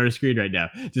toys on our screen right now.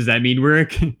 Does that mean we're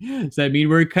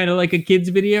kind of like a kids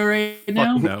video right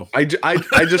now? No. I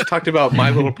just talked about My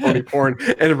Little Pony porn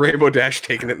and Rainbow Dash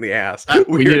taking it in the ass. I not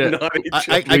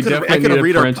could definitely need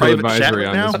read a our parental private chat advisory right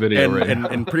on now this video right now.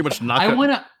 and pretty much knock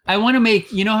I want to make,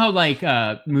 you know how like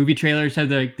movie trailers have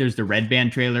there's the red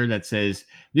band trailer that says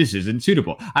this isn't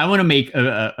suitable. I want to make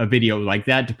a video like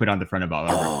that to put on the front of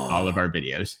all of our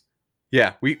videos.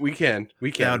 Yeah, we can.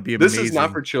 That would be This is amazing.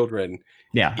 not for children.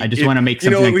 Yeah, I just want to make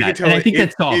something like that. And I think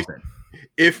that solves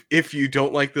it. If you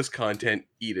don't like this content,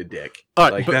 eat a dick.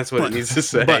 That's what it needs to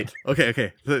say. But,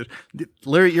 okay.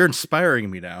 Larry, you're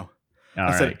inspiring me now.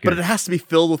 But it has to be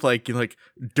filled with like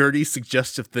dirty,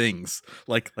 suggestive things,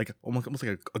 like almost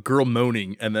like a girl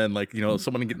moaning, and then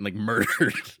someone getting like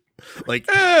murdered, like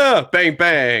bang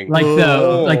bang, like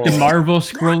the Marvel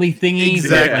scrolly thingy,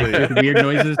 exactly, with weird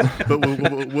noises, but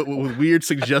with weird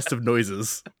suggestive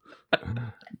noises.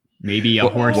 Maybe a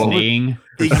horse neighing.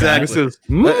 Exactly.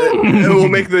 It will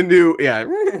make the new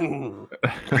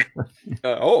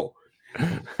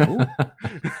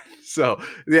So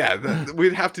yeah,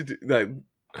 we'd have to do that.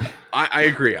 I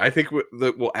agree. I think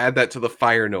we'll add that to the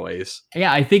fire noise.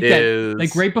 Yeah, I think that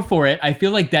like right before it, I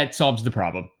feel like that solves the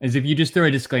problem. Is if you just throw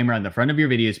a disclaimer on the front of your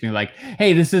videos being like,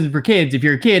 hey, this isn't for kids. If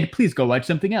you're a kid, please go watch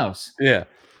something else. Yeah.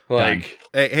 Like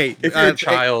hey, if you're a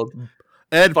child,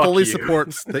 Ed fully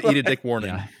supports the eat a dick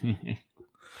warning. Yeah.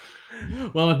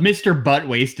 Well, if Mr. Butt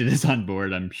Wasted is on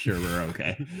board, I'm sure we're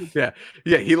okay. Yeah.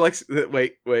 He likes.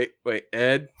 Wait,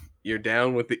 Ed, you're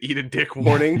down with the eat a dick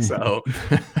warning, so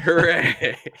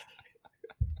hooray!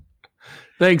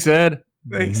 Thanks, Ed.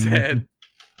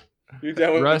 You're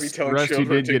down with me telling Russ, you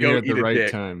children did to get go here at eat the a right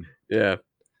dick. time. Yeah.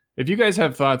 If you guys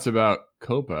have thoughts about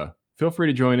Copa, feel free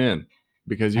to join in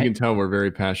because you can tell we're very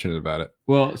passionate about it.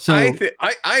 Well, so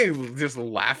I'm just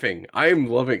laughing. I'm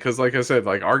loving it because, like I said,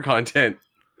 like our content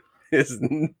is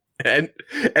at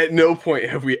no point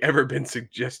have we ever been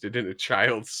suggested in a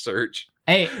child's search.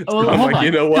 Hey, I'm hold on.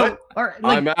 You know what?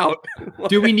 I'm out.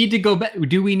 Do we need to go back?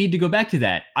 Do we need to go back to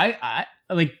that? I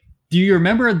like. Do you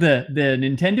remember the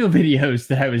Nintendo videos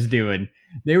that I was doing?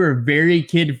 They were very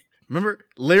kid. Remember,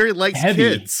 Larry likes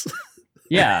heavy. Kids.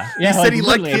 Yeah. He said he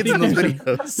liked kids in those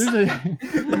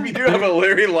videos. We do have a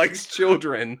Larry likes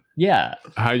children. Yeah.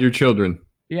 Hide your children.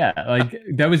 Yeah, like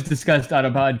that was discussed on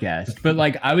a podcast. But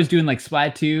like I was doing like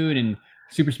Splatoon and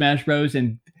Super Smash Bros.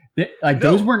 And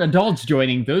those weren't adults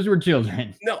joining; those were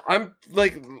children. No, I'm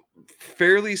like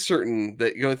fairly certain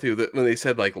that going through that when they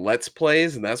said like Let's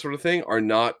Plays and that sort of thing are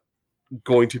not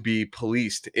going to be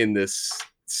policed in this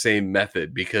same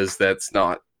method because that's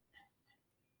not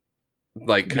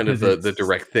like kind of the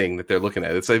direct thing that they're looking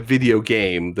at. It's a video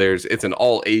game. It's an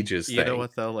all ages thing. You know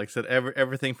what though? Like I said,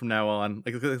 everything from now on.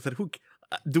 Like I said,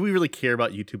 do we really care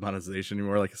about YouTube monetization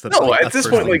anymore? Like I said, no. At this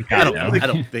point, like I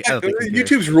don't think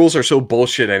YouTube's rules are so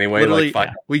bullshit anyway. Literally,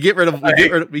 like, we get rid of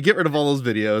all those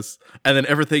videos, and then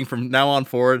everything from now on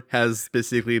forward has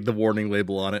basically the warning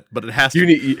label on it. But it has to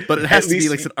be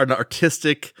like an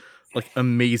artistic, like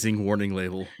amazing warning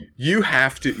label. You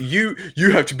have to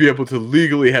be able to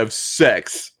legally have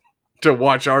sex to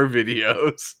watch our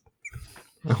videos.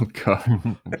 Oh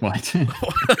God! What?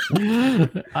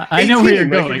 I know where you're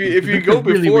going. If you go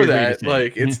before that,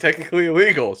 like it's technically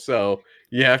illegal. So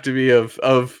you have to be of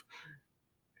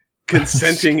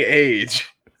consenting age.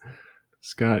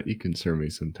 Scott, you concern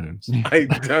me sometimes.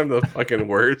 I'm the fucking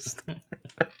worst.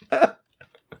 Scott.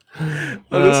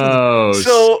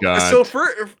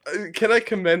 Can I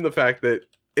commend the fact that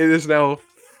it is now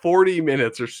 40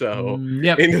 minutes or so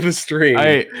into the stream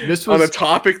this was on a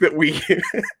topic that we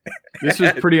this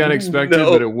was pretty unexpected,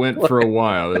 but it went for a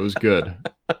while. It was good.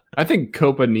 I think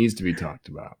Copa needs to be talked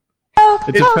about.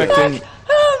 It's affecting.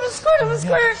 I'm a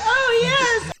squirt. Oh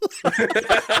yes.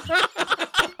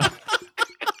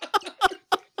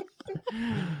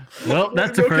 Well,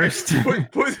 that's a first.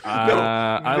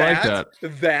 I like that.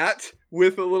 That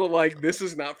with a little like this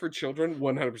is not for children.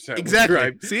 100%. Exactly.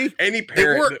 Right. See, any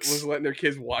parent that was letting their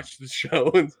kids watch the show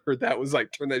and heard that was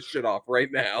like, turn that shit off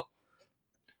right now.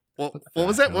 What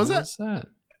was that? What was that?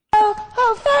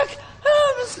 Oh fuck!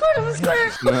 Oh, I'm a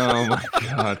squirt. Oh my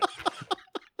God!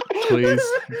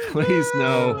 Please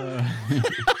no.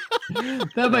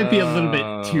 That might be a little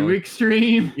bit too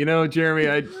extreme. You know, Jeremy,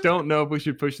 I don't know if we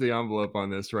should push the envelope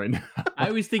on this right now.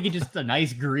 I was thinking just a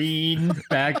nice green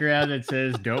background that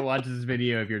says, don't watch this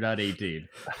video if you're not 18.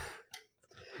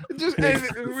 We just play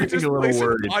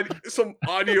some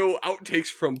audio outtakes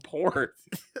from porn.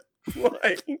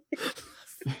 Like,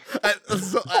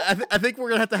 I think we're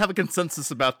gonna have a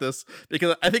consensus about this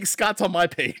because I think Scott's on my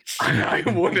page. I'm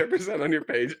 100% on your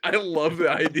page. I love the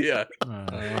idea.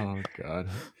 Oh God.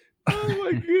 Oh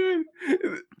my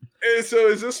god. And so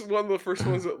is this one of the first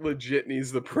ones that legit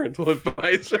needs the parental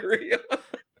advisory?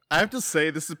 I have to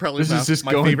say, this is probably This is just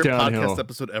my going favorite downhill. podcast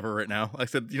episode ever right now. Like I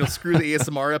said, screw the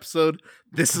ASMR episode.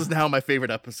 This is now my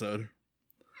favorite episode.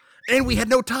 And we had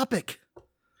no topic.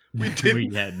 We didn't.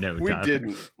 We had no We topic. didn't.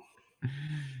 It's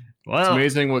Well,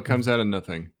 amazing what comes out of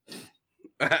nothing.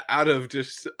 Out of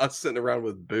just us sitting around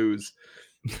with booze.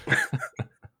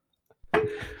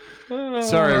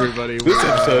 Sorry, everybody. This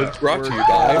episode brought to you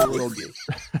by we're-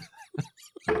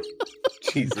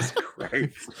 Jesus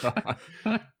Christ.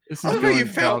 This I is love how you going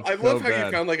found. I south love so how you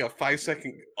bad. found like a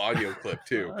 5-second audio clip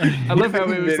too. I love how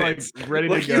it was minutes. like ready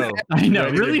Like, to go. I know,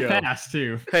 Ready to really go. fast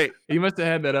too. Hey, You must have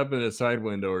had that up in a side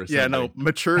window or something. yeah, no,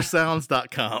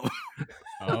 maturesounds.com.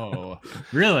 Oh,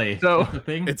 really? So- That's the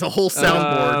thing? It's a whole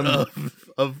soundboard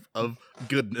of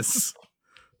goodness.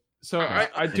 So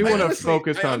I do I want to honestly-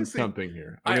 focus I on honestly- something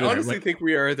here. I I'm gonna- honestly think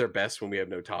we are at their best when we have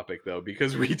no topic though,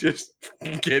 because we just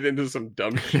get into some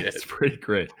dumb shit. It's pretty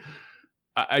great.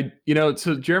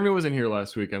 So Jeremy wasn't here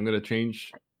last week. I'm going to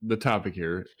change the topic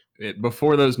here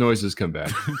before those noises come back.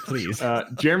 Please.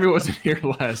 Jeremy wasn't here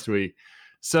last week.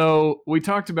 So we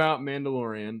talked about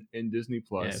Mandalorian and Disney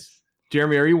Plus. Yes.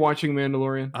 Jeremy, are you watching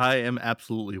Mandalorian? I am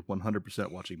absolutely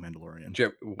 100% watching Mandalorian.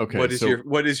 Jim, Okay,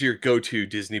 what is your go-to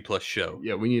Disney Plus show?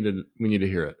 Yeah, we need to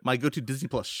hear it. My go-to Disney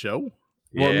Plus show,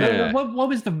 Well, Yeah. What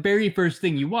was the very first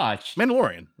thing you watched?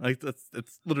 Mandalorian. Like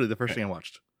it's literally the first thing I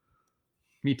watched.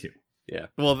 Me too. Yeah,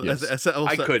 Well, Yes.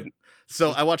 I couldn't.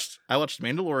 So I watched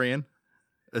Mandalorian.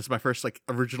 It's my first like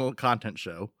original content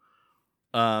show.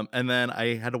 And then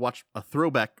I had to watch a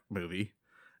throwback movie,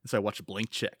 so I watched Blank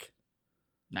Check.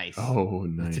 Nice. Oh,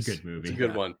 nice. It's a good movie. It's a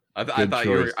good one. I Good thought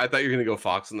choice. you were gonna go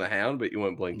Fox and the Hound, but you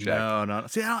went Blank Check. No.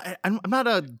 See, I'm not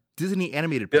a Disney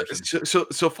animated Yeah, person.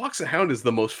 so Fox and the Hound is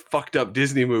the most fucked up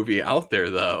Disney movie out there,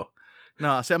 though.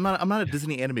 No, see, I'm not a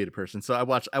Disney animated person. So I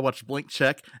watched Blank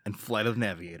Check and Flight of the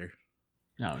Navigator.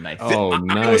 Oh, nice. Oh, I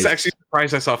nice. was actually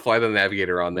surprised I saw Flight of the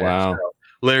Navigator on there. Wow. So,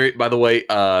 Larry, by the way,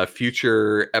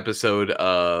 future episode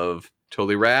of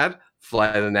Totally Rad,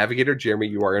 Flight of the Navigator. Jeremy,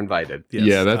 you are invited. Yes,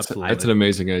 yeah, that's absolutely. an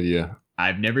amazing idea.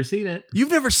 I've never seen it.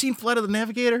 You've never seen Flight of the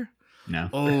Navigator? No.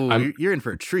 Oh, I'm- you're in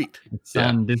for a treat. It's Yeah.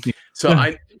 on Disney. So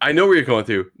I know where you're going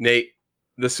through, Nate.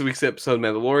 This week's episode of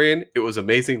Mandalorian. It was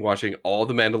amazing watching all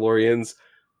the Mandalorians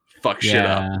fuck shit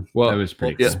up. Yeah, Well, that was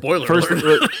pretty yeah. cool. Spoiler First,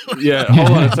 alert. yeah, hold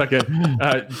on a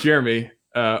second. Jeremy,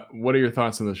 what are your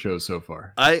thoughts on the show so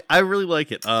far? I really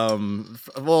like it.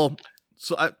 Well,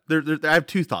 so I have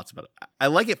two thoughts about it. I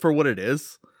like it for what it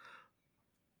is.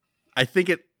 I think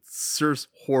it serves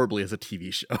horribly as a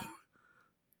TV show.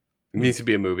 It needs to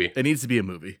be a movie, It needs to be a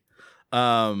movie.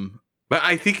 but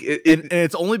I think And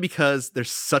it's only because there's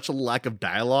such a lack of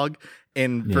dialogue,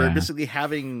 and for Yeah. basically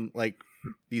having like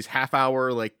these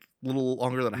half-hour, like little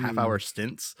longer than a half-hour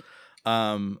stints,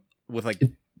 with like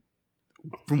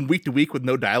from week to week with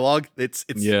no dialogue, it's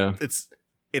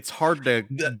hard to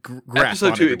The grasp.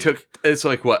 episode on 2, every it took it's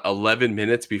like what 11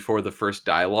 minutes before the first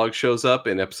dialogue shows up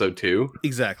in episode 2. week.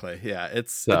 Exactly. Yeah.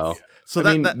 So So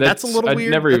I mean, that's a little I'd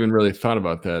weird. never even really thought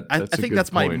about that. I That's a think good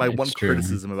that's my point. one It's true.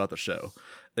 criticism about the show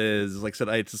is, like I said,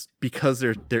 it's just because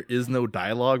there is no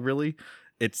dialogue really.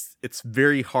 It's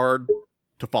very hard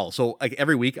to follow. So like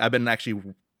every week I've been actually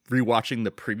rewatching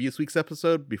the previous week's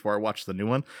episode before I watch the new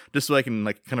one, just so I can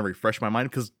like kind of refresh my mind,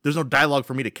 because there's no dialogue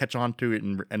for me to catch on to it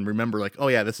and remember like, oh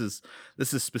yeah, this is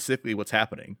specifically what's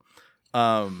happening.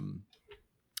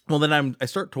 Well, then I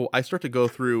start to go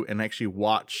through and actually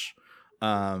watch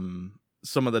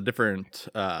some of the different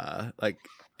like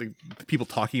the people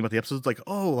talking about the episodes, like,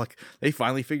 oh, like they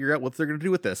finally figure out what they're gonna do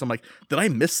with this. I'm like, did I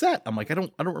miss that? I'm like, I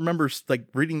don't remember like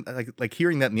reading like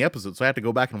hearing that in the episode, so I had to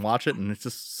go back and watch it, and it's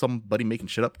just somebody making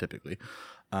shit up typically.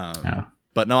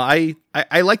 But no, I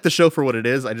like the show for what it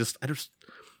is. I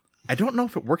don't know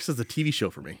if it works as a TV show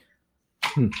for me.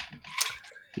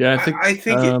 Yeah, I think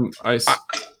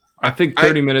I think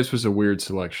 30 minutes was a weird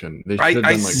selection. They should have done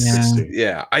like 60.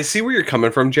 Yeah, I see where you're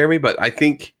coming from, Jeremy, but I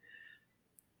think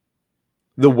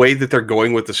the way that they're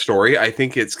going with the story, I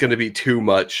think it's going to be too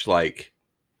much. Like,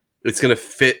 it's going to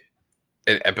fit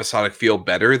an episodic feel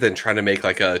better than trying to make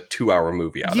like a 2-hour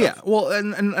movie out Yeah, of. well,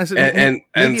 and I said, And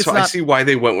maybe it's so I not- see why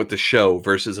they went with the show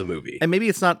versus a movie. and maybe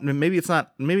it's not even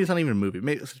a movie.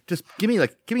 Maybe just give me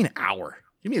an hour.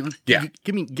 Give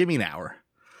me an hour.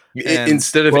 And-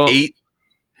 Instead of 8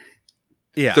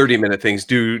 Yeah. 30-minute things,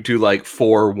 do like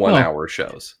 4 1-hour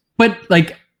shows. But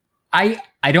like, I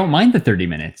don't mind the 30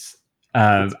 minutes.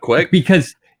 It's quick.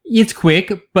 Because it's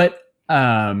quick, but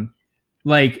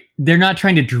like they're not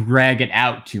trying to drag it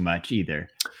out too much either,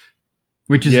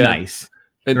 which is nice.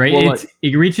 Right? Well,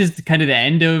 it reaches kind of the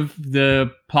end of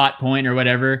the plot point or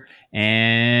whatever,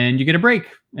 and you get a break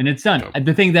and it's done.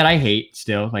 The thing that I hate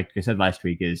still, like I said last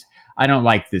week, is I don't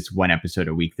like this one episode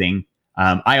a week thing.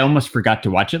 I almost forgot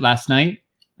to watch it last night.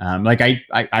 Like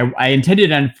I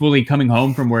intended on fully coming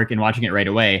home from work and watching it right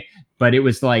away, but it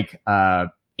was like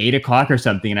 8 o'clock or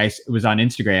something, and I was on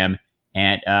Instagram,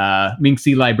 and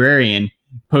Minxie Librarian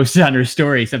posted on her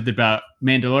story something about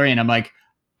Mandalorian. I'm like,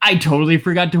 I totally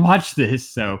forgot to watch this.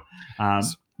 So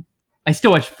I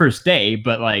still watched first day,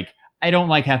 but like I don't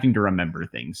like having to remember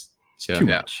things. It's too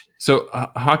much. So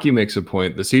Hockey makes a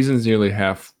point. The season's nearly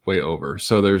halfway over.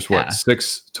 So there's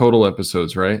 6 total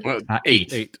episodes, right?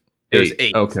 8. There's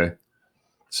 8. Okay.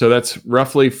 So that's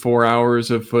roughly 4 hours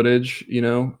of footage,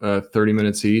 30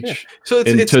 minutes each. Yeah. So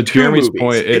it's to two Jeremy's movies.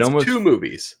 point, it's almost 2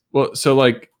 movies. Well, so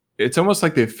like it's almost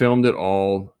like they filmed it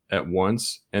all at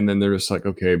once, and then they're just like,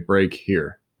 okay, break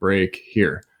here.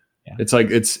 Yeah. It's like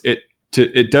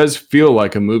it does feel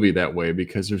like a movie that way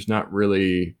because there's not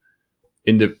really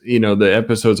the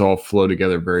episodes all flow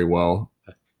together very well,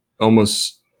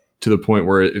 almost to the point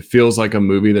where it feels like a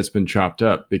movie that's been chopped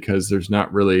up because there's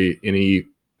not really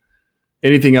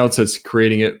anything else that's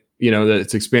creating it,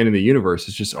 that's expanding the universe.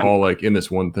 It's just all like in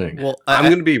this one thing. Well,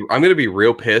 I'm gonna be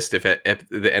real pissed if at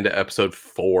the end of episode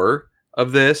 4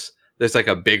 of this, there's like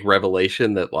a big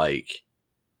revelation that like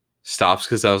stops,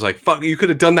 because I was like, fuck, you could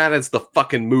have done that as the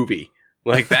fucking movie.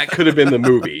 Like that could have been the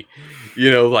movie.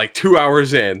 Like 2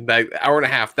 hours in, that hour and a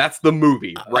half, that's the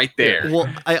movie right there. Well,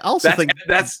 I also think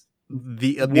that's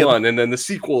the one, and then the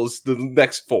sequel is the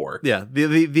next 4. Yeah.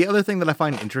 The other thing that I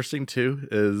find interesting too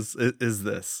is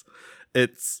this.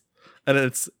 It's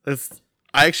I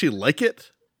actually like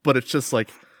it, but it's just like,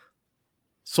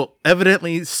 so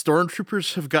evidently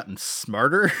Stormtroopers have gotten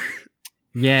smarter.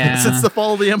 Yeah. Since the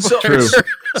fall of the Empire.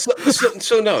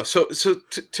 So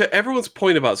to everyone's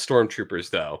point about Stormtroopers,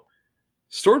 though,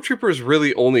 Stormtroopers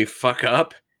really only fuck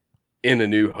up in A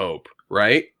New Hope,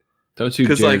 right? Don't you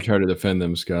dare try to defend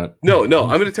them, Scott. No, I'm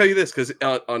going to tell you this, because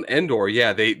on Endor,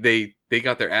 they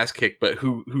got their ass kicked, but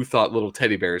who thought little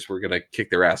teddy bears were going to kick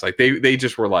their ass? Like they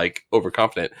just were like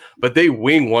overconfident, but they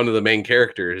wing one of the main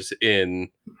characters in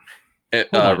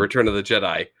Return of the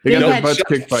Jedi. They got their butts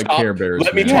kicked by Care Bears.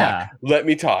 Let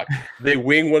me talk. They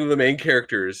wing one of the main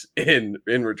characters in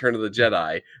Return of the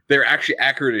Jedi. They're actually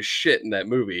accurate as shit in that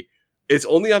movie. It's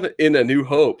only in A New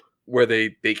Hope where they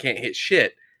can't hit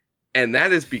shit, and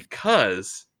that is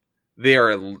because they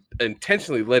are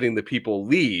intentionally letting the people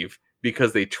leave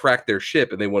because they track their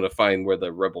ship and they want to find where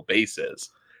the rebel base is.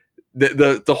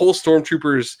 The whole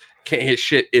Stormtroopers can't hit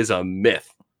shit is a myth.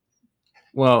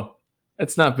 Well,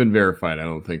 it's not been verified, I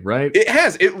don't think, right? It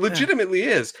has. It legitimately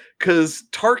is. Because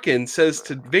Tarkin says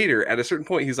to Vader at a certain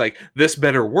point, he's like, this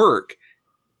better work.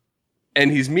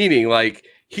 And he's meaning, like,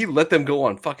 he let them go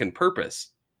on fucking purpose.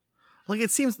 Like,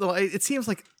 it seems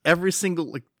like every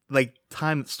single, like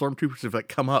time that Stormtroopers have, like,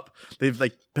 come up, they've,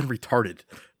 like, been retarded.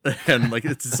 And, like,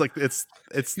 it's just, like, it's...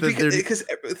 Because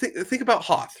think about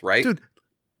Hoth, right? Dude,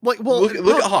 like, well... Look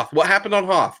at Hoth. What happened on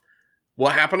Hoth?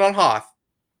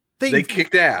 They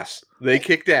kicked ass.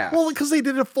 Well, because they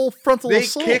did a full frontal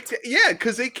assault.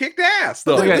 Because they kicked ass.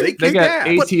 Though they got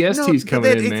ATSTs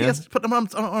coming in, man. But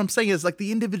what I'm saying is, like,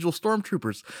 the individual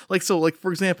stormtroopers. Like, so, like,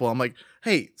 for example, I'm like,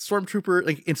 hey, stormtrooper,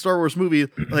 like in Star Wars movie,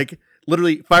 like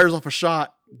literally fires off a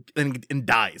shot and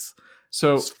dies.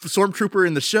 So Stormtrooper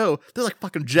in the show, they're like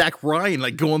fucking Jack Ryan,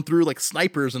 like going through like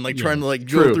snipers and like trying to like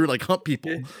go through like hunt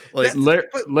people. Like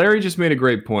Larry just made a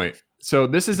great point. So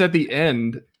this is at the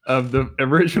end of the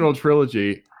original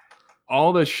trilogy.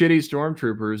 All the shitty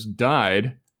stormtroopers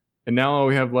died, and now all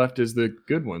we have left is the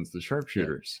good ones, the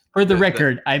sharpshooters. For the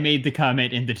record, I made the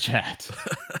comment in the chat.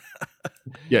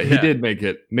 Yeah, he did make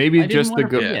it. Maybe just the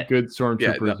good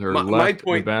stormtroopers are left.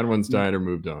 The bad ones died or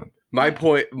moved on. My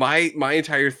point, my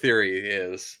entire theory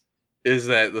is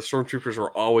that the stormtroopers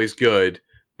were always good,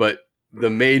 but the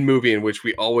main movie in which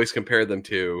we always compare them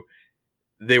to,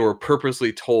 they were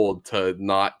purposely told to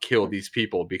not kill these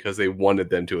people because they wanted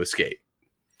them to escape.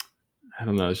 I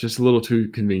don't know. It's just a little too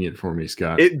convenient for me,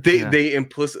 Scott. They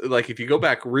implicitly, like, if you go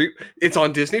back, it's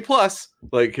on Disney Plus.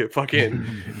 Like, fucking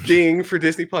ding for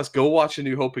Disney Plus. Go watch A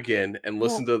New Hope again and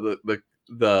listen to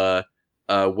the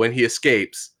when he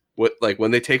escapes. When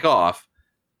they take off,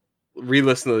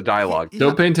 re-listen to the dialogue.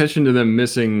 Don't pay attention to them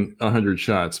missing 100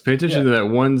 shots. Pay attention to that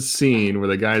one scene where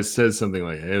the guy says something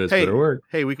like, "Hey, this better work."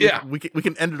 Hey, we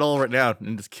can end it all right now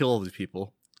and just kill all these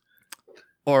people.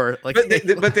 Or like,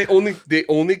 but they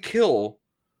only kill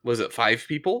was it 5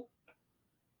 people?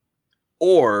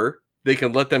 Or they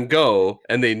can let them go,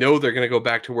 and they know they're going to go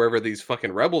back to wherever these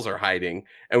fucking rebels are hiding,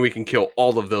 and we can kill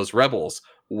all of those rebels.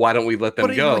 Why don't we let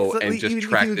them go and just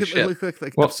track the ship?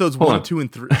 Well, episodes 1, 2,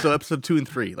 and 3. So episode 2 and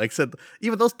 3, like I said,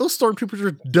 even those stormtroopers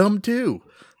are dumb too.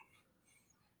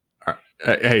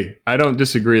 Hey, I don't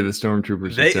disagree that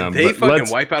Stormtroopers are dumb. They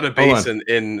fucking wipe out a base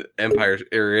in Empire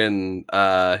or in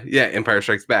Empire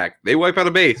Strikes Back. They wipe out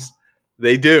a base.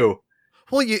 They do.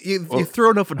 Well, you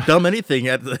throw enough of dumb anything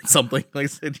at something, like I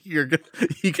said, you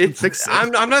can fix it.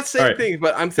 I'm not saying things,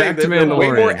 but I'm saying that they're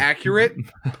way more accurate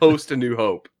post A New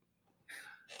Hope.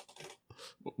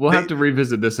 We'll have to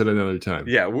revisit this at another time.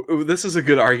 Yeah, this is a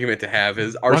good argument to have.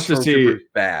 Is our Stormtroopers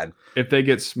bad? If they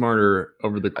get smarter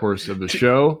over the course of the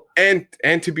show, and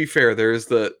to be fair, there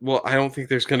is I don't think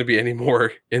there's going to be any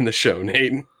more in the show,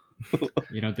 Nate.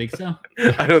 You don't think so?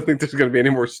 I don't think there's going to be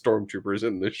any more Stormtroopers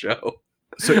in the show.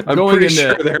 So I'm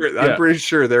pretty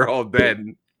sure they're all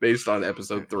dead based on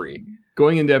episode 3.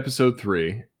 Going into episode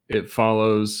 3, it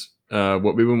follows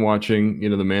what we've been watching. You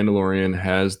know, the Mandalorian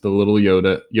has the little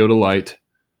Yoda light,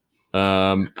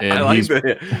 and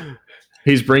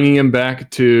he's bringing him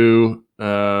back to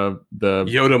the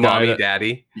Yoda mommy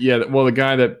daddy. Yeah, well, the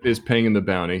guy that is paying him the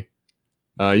bounty.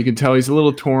 You can tell he's a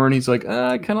little torn. He's like,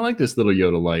 I kind of like this little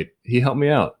Yoda light. He helped me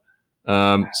out.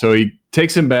 So he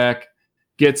takes him back,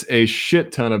 gets a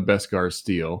shit ton of Beskar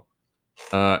steel,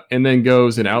 and then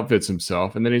goes and outfits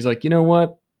himself. And then he's like, you know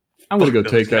what? I'm going to go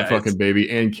take that fucking baby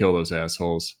and kill those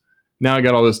assholes. Now I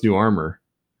got all this new armor.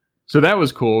 So that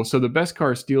was cool. So the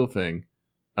Beskar steel thing,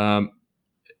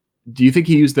 do you think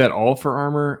he used that all for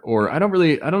armor? Or I don't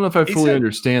know if I fully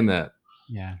understand that.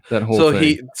 Yeah. That whole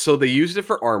thing. So they used it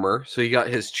for armor. So he got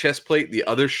his chest plate, the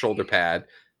other shoulder pad.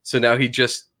 So now he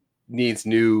just needs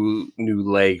new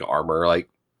leg armor. Like,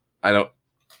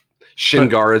 shin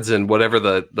guards and whatever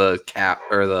the cap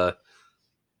or the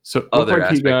other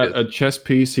aspect. He got a chest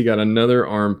piece. He got another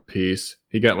arm piece.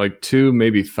 He got like 2,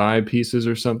 maybe 5 pieces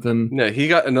or something. No, he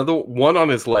got another one on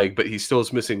his leg, but he still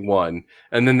is missing one.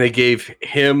 And then they gave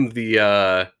him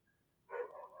the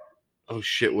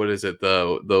what is it?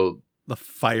 The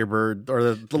Firebird or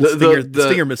the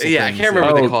stinger missile. Yeah, things. I can't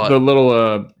remember what they call it. The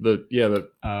little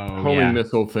homing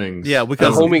missile things. Yeah,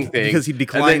 because the homing thing. Because he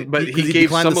declined, but he gave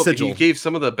some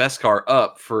of the Beskar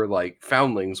up for like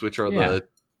foundlings, which are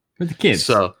for the kids.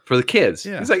 So for the kids,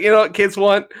 he's like, you know what kids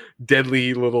want?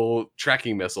 Deadly little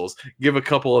tracking missiles. Give a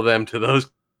couple of them to those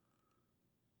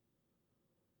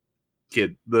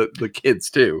the kids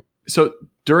too. So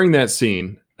during that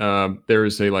scene, there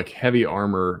is a like heavy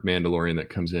armor Mandalorian that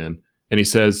comes in. And he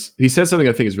says something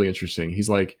I think is really interesting. He's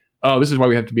like, oh, this is why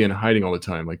we have to be in hiding all the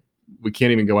time. Like, we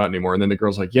can't even go out anymore. And then the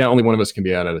girl's like, yeah, only one of us can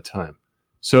be out at a time.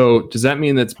 So does that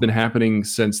mean that's been happening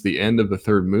since the end of the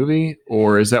 3rd movie?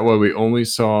 Or is that why we only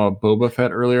saw Boba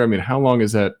Fett earlier? I mean, how long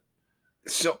has that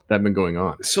been going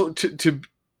on? So to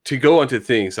go onto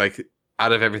things, like,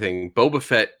 out of everything, Boba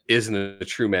Fett isn't a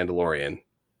true Mandalorian.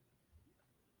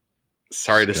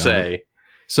 Sorry to say.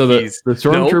 So the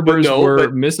Stormtroopers were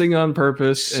missing on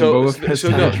purpose, and Boba Fett's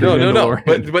no.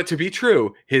 But to be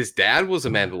true, his dad was a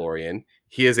Mandalorian.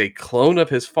 He is a clone of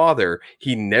his father.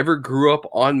 He never grew up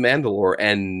on Mandalore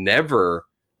and never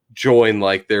joined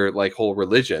like their like whole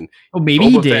religion. Oh, maybe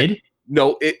Boba he did. Fett,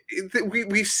 no,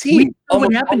 we've seen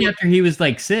what happened after he was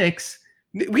like 6.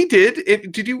 We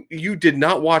did. You did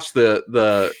not watch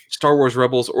the Star Wars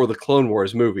Rebels or the Clone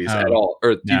Wars movies at all,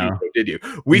 or TV show, did you?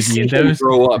 We see him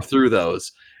grow up through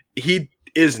those. He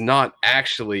is not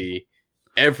actually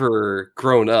ever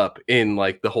grown up in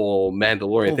like the whole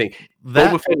Mandalorian thing.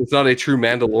 Boba Fett is not a true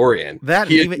Mandalorian.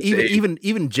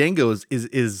 Even Jango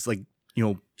is like, you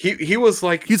know, he was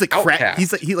like he's like outcast.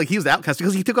 He was outcast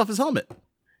because he took off his helmet.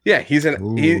 Yeah, he's an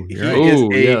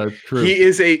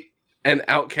an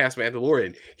outcast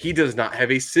Mandalorian. He does not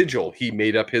have a sigil. He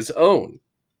made up his own.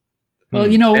 Well,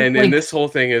 you know, and this whole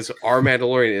thing is our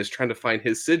Mandalorian is trying to find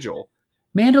his sigil.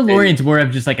 Mandalorian's more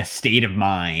of just like a state of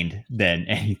mind than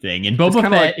anything, and Boba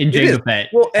Fett and Jango Fett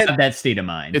have that state of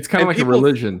mind. It's kind of like a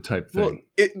religion type thing.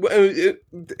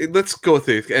 Let's go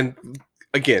through it. And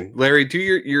again, Larry, do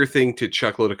your thing to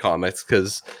Chuckload of Comics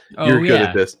because you're good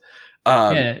at this.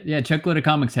 Chuckload of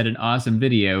Comics had an awesome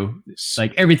video,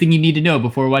 like everything you need to know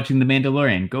before watching The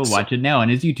Mandalorian. Go watch it now on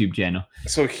his YouTube channel.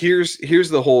 So here's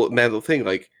the whole Mandalorian thing.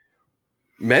 Like,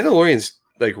 Mandalorian's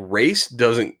like race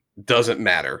doesn't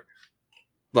matter.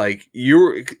 Like,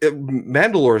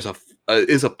 Mandalore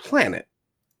is a planet.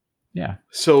 Yeah.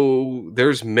 So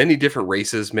there's many different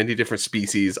races, many different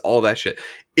species, all that shit.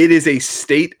 It is a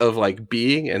state of like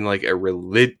being and like a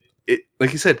religion.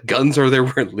 Like you said, guns are their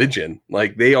religion.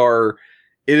 Like, they are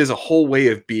it is a whole way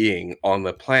of being on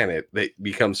the planet that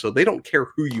becomes so they don't care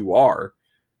who you are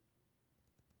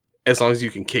as long as you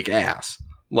can kick ass.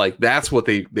 Like that's what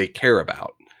they care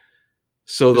about.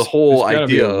 So the whole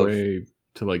idea of way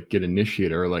to like get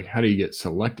initiated, or like how do you get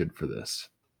selected for this?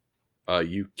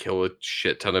 You kill a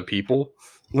shit ton of people.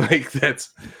 Like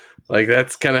that's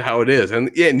kind of how it is.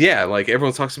 And yeah, like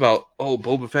everyone talks about, oh,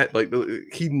 Boba Fett, like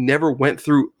he never went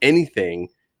through anything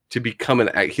to become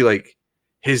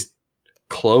his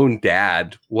clone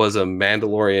dad was a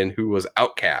Mandalorian who was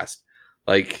outcast.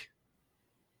 Like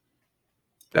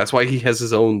that's why he has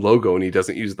his own logo and he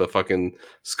doesn't use the fucking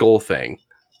skull thing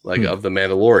like of the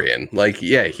Mandalorian. Like,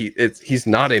 yeah, he's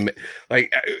not a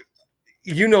like,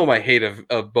 you know, my hate of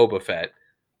Boba Fett,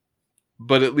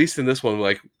 but at least in this one,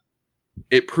 like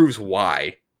it proves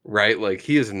why, right? Like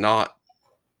he is not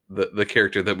the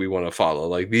character that we want to follow.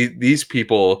 Like these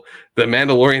people, the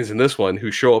Mandalorians in this one who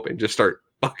show up and just start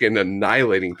fucking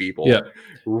annihilating people,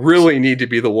 really need to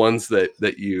be the ones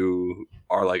that you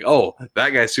are like, oh,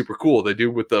 that guy's super cool. The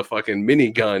dude with the fucking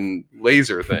minigun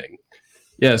laser thing.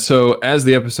 Yeah. So as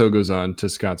the episode goes on, to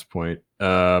Scott's point,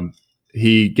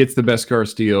 he gets the Beskar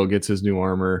steel, gets his new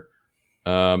armor,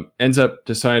 ends up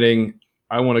deciding,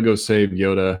 I want to go save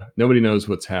Yoda. Nobody knows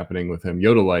what's happening with him.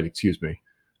 Yoda Light, excuse me.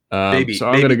 So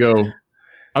I'm gonna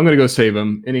go save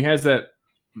him. And he has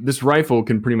this rifle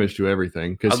can pretty much do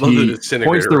everything because he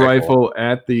points the rifle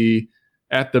at the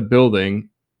building.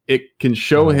 It can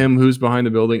show him who's behind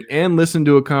the building and listen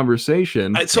to a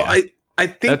conversation. I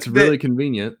think that's really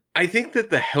convenient. I think that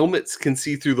the helmets can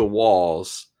see through the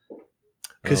walls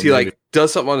because he like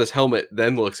does something on his helmet,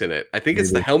 then looks in it. I think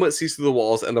it's the helmet sees through the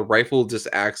walls, and the rifle just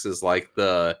acts as like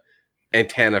the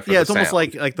antenna for it's almost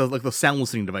like the sound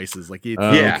listening devices. Like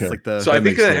it's like the. So I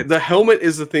think the helmet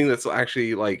is the thing that's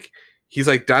actually like he's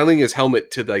like dialing his helmet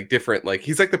to like different, like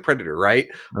he's like the Predator, right?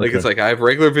 Like it's like I have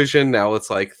regular vision, now it's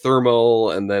like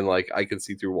thermal, and then like I can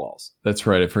see through walls. That's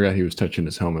right. I forgot he was touching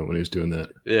his helmet when he was doing that.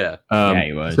 Yeah. Yeah,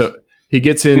 he was. So he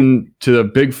gets into the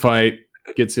big fight,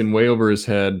 gets in way over his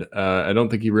head. I don't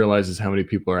think he realizes how many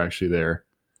people are actually there.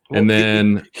 Well, and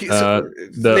then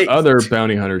the other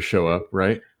bounty hunters show up,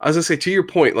 right? I was gonna say, to your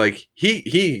point, like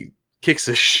he kicks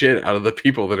the shit out of the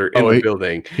people that are in the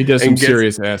building. He does some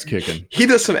serious ass kicking. He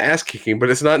does some ass kicking, but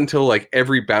it's not until like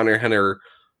every bounty hunter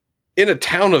in a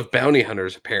town of bounty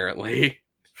hunters, apparently,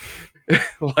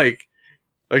 like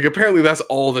apparently that's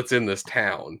all that's in this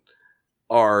town,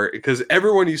 are because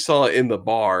everyone you saw in the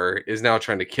bar is now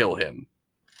trying to kill him.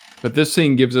 But this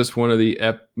scene gives us one of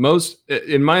the most,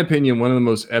 in my opinion, one of the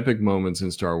most epic moments in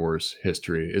Star Wars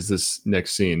history is this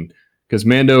next scene. Because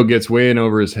Mando gets way in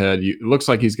over his head. It looks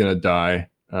like he's going to die.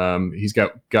 He's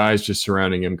got guys just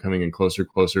surrounding him, coming in closer,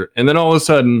 closer. And then all of a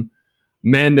sudden,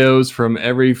 Mandos from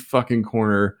every fucking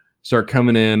corner start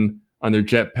coming in on their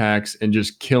jetpacks and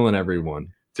just killing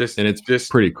everyone. And it's just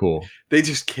pretty cool. They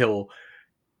just kill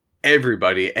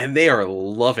everybody, and they are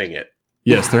loving it.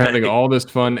 Yes, they're having all this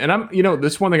fun. And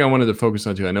this one thing I wanted to focus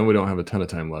on too. I know we don't have a ton of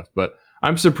time left, but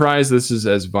I'm surprised this is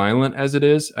as violent as it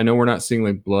is. I know we're not seeing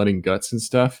like blood and guts and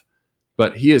stuff,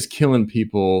 but he is killing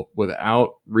people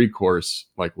without recourse,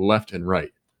 like left and right.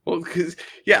 Well, because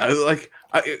like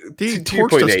he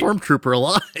torched a stormtrooper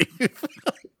alive.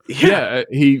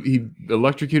 He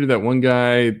electrocuted that one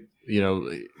guy. You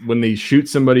know, when they shoot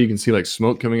somebody, you can see like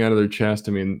smoke coming out of their chest.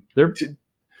 I mean, they're.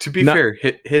 To be fair,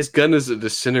 his gun is a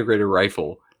disintegrator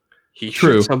rifle. He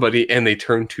shoots somebody and they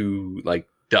turn to like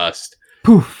dust.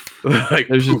 Poof.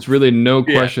 There's just really no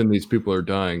question these people are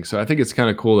dying. So I think it's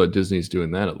kind of cool that Disney's doing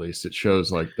that. At least it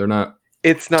shows like they're not.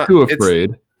 It's not too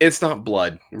afraid. It's not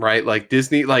blood, right? Like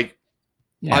Disney. Like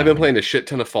I've been playing a shit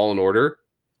ton of Fallen Order.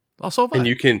 Also, and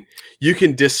you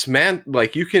can dismantle.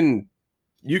 Like you can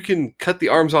cut the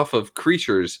arms off of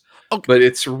creatures. Okay. But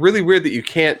it's really weird that you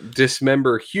can't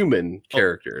dismember human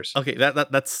characters. Okay,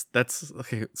 that's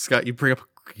okay, Scott. You bring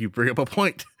up a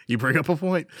point.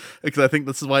 Because I think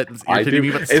this is why it's irritating me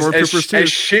about Stormtroopers too. As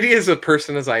shitty as a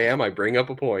person as I am, I bring up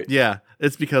a point. Yeah,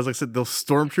 it's because like I said, those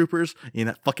Stormtroopers in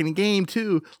that fucking game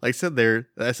too. Like I said,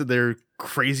 they're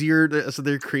crazier.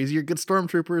 They're crazier good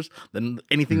Stormtroopers than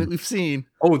anything that we've seen.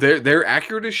 Oh, they're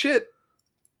accurate as shit.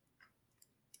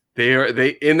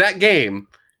 They in that game.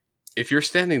 If you're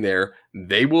standing there,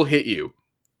 they will hit you.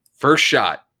 First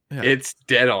shot. Yeah. It's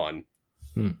dead on.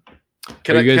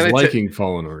 Are you guys liking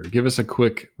Fallen Order? Give us a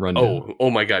quick rundown. Oh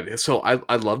my God. So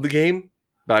I love the game,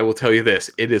 but I will tell you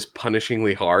this. It is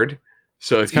punishingly hard.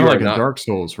 So it's kind of like a Dark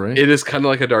Souls, right? It is kind of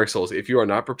like a Dark Souls. If you are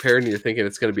not prepared and you're thinking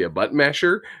it's going to be a button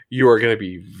masher, you are going to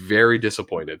be very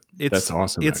disappointed. That's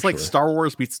awesome. It's like Star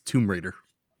Wars meets Tomb Raider.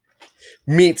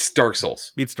 Meets Dark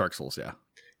Souls. Meets Dark Souls, yeah.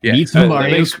 Meets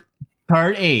Mario.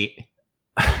 Part 8.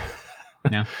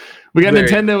 No. We got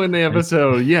Nintendo in the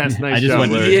episode. Yes, nice I just job,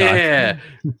 wanted to Larry. Yeah.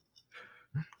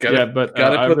 Gotta but put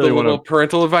I the really little want to.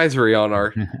 parental advisory on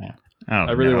our.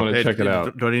 I really want to check it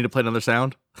out. Do I need to play another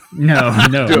sound? No.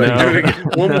 Do it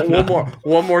again.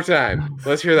 One more time.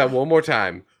 Let's hear that one more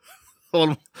time.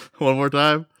 One more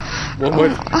time. One more.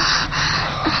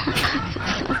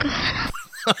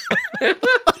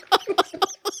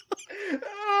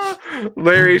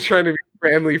 Larry's trying to be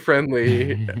family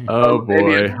friendly. Oh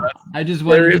boy. I just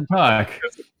wanted to talk.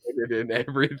 In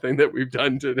everything that we've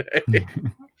done today.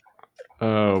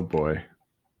 Oh boy.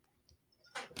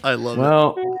 I love it.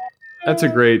 Well, that's a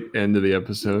great end of the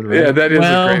episode, right? Yeah, that is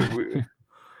Well, a great.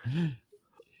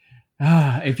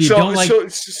 If you don't like,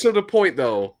 so the point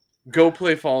though, go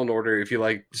play Fallen Order if you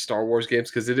like Star Wars games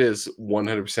because it is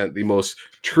 100% the most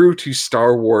true to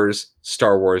Star Wars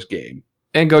game.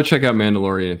 And go check out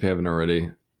Mandalorian if you haven't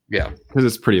already. Yeah, because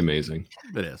it's pretty amazing.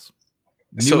 It is.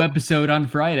 new episode on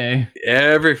Friday,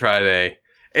 every Friday,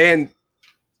 and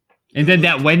then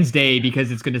that Wednesday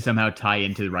because it's going to somehow tie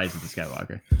into the Rise of the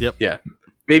Skywalker. Yep. Yeah,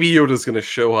 Baby Yoda's going to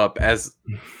show up as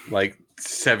like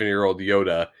 7-year-old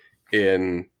Yoda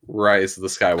in Rise of the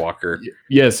Skywalker.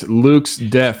 Yes, Luke's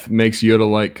death makes Yoda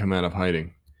Light come out of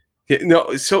hiding. Yeah,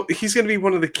 no, so he's going to be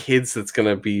one of the kids that's going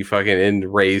to be fucking in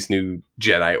Rey's new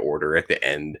Jedi Order at the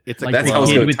end. It's Like that's the how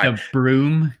it's kid gonna with tie. the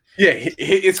broom. Yeah,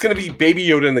 it's going to be Baby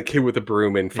Yoda and the kid with the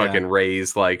broom and fucking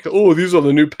Rey's like, oh, these are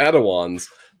the new Padawans.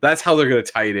 That's how they're going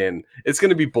to tie it in. It's going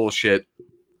to be bullshit.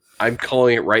 I'm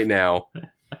calling it right now.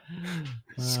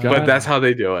 But that's how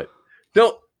they do it.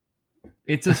 No,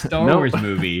 It's a Star Wars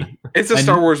movie. it's a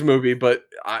Star Wars movie, but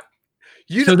I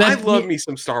love me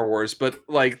some Star Wars, but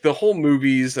like the whole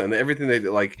movies and everything they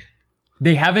do, like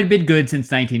They haven't been good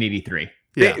since 1983.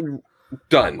 Yeah.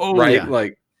 Done, Oh, right? yeah.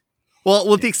 Like, Well,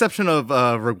 with the exception of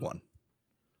Rogue One.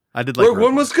 I did like Rogue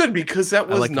One was good because that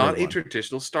was liked not Rogue a One.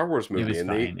 traditional Star Wars It movie. was And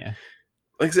fine, they, yeah.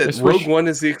 like I said, Just Rogue wish- One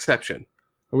is the exception.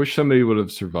 I wish somebody would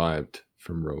have survived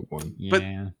from Rogue One. But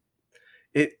Yeah.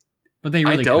 It, But they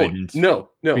I really don't. couldn't. No,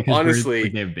 because honestly,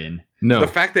 they've been. No, the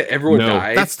fact that everyone No.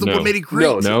 died, That's what made it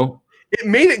great. no. it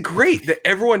made it great that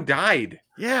everyone died.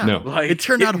 Yeah. No. Like It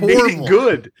turned out made horrible. it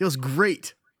good. It was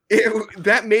great.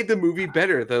 That made the movie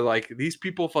better. They're like, these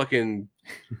people fucking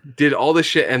did all this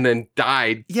shit and then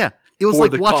died. Yeah. It was For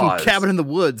like the watching cause. Cabin in the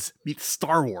Woods meet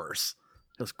Star Wars.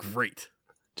 It was great.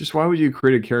 Just why would you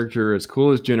create a character as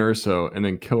cool as Jyn Erso and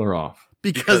then kill her off?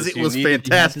 Because it you was need-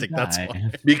 fantastic. You have That's to why.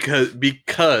 die.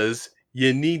 Because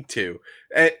you need to.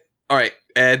 All right,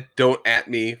 Ed, don't at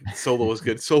me. Solo was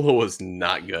good. Solo was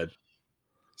not good.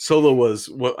 Solo was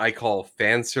what I call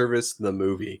fan service the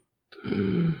movie.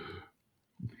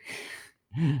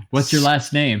 What's your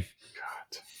last name?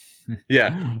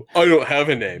 Yeah, I don't have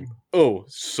a name. Oh,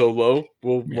 Solo.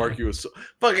 We'll mark you as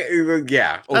fucking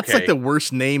yeah. Okay. That's like the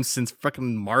worst name since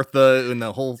fucking Martha and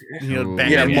the whole, Ooh. Batman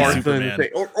yeah, v Martha and the Superman.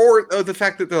 thing. Or the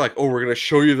fact that they're like, oh, we're gonna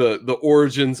show you the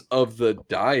origins of the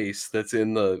dice that's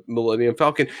in the Millennium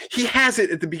Falcon. He has it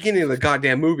at the beginning of the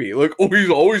goddamn movie. Like, oh, he's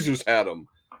always just had them.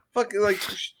 Fucking like,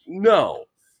 no.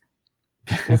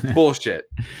 That's bullshit.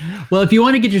 Well, if you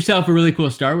want to get yourself a really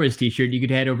cool Star Wars t-shirt, you could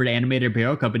head over to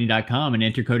animatedapparelcompany.com and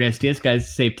enter code STS Guys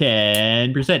to save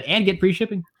 10% and get free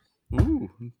shipping. Ooh,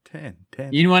 10.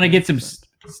 You want to get some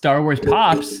Star Wars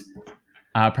pops,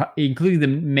 including the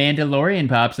Mandalorian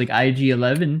pops like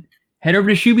IG-11, head over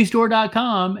to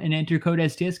shubistore.com and enter code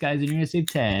STS Guys and you're going to save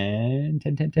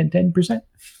 10%.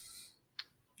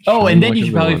 Oh, and then you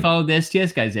should probably follow the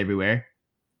STS Guys everywhere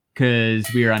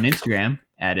because we are on Instagram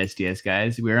at STS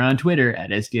Guys. We're on Twitter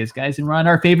at STS Guys, and we're on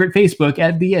our favorite Facebook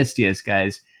at the STS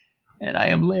Guys. And I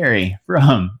am Larry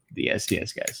from the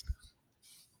STS Guys.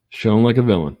 Shown like a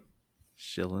villain.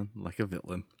 Chilling like a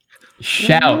villain.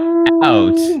 Shout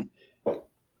out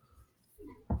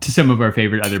to some of our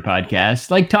favorite other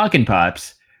podcasts like Talkin'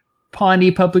 Pops,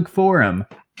 Pawnee Public Forum,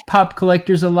 Pop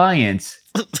Collectors Alliance,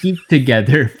 Keep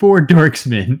Together, Four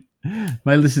Dorksmen.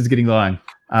 My list is getting long.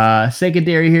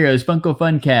 Secondary Heroes, Funko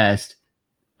Funcast.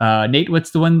 Nate,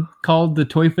 what's the one called? The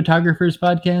Toy Photographers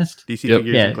Podcast? DC Yep.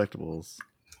 figures Yeah. and collectibles.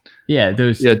 Yeah,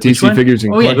 those. Yeah, which DC one? Figures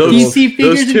and Oh, yeah, Collectibles. DC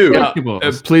Figures Those and two.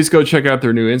 Collectibles. Please go check out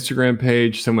their new Instagram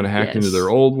page. Someone hacked into Yes. their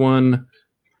old one.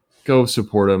 Go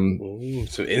support them. Ooh,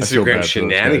 some feel bad Instagram for those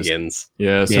shenanigans.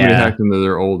 Yeah, somebody Yeah. hacked into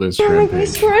their old Instagram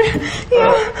page.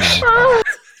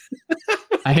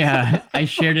 I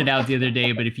shared it out the other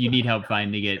day, but if you need help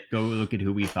finding it, go look at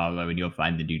who we follow and you'll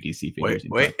find the new DC Figures.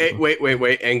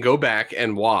 Wait, and go back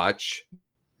and watch.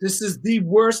 This is the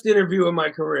worst interview of my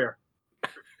career.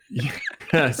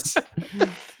 Yes.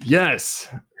 Yes.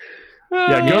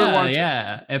 Yeah, go and watch.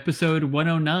 Yeah. Episode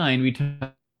 109, we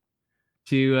talked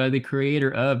to the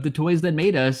creator of The Toys That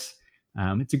Made Us.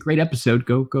 It's a great episode.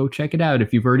 Go check it out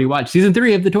if you've already watched season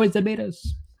 3 of The Toys That Made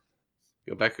Us.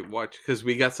 Go back and watch because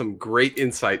we got some great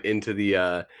insight into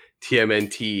the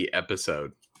TMNT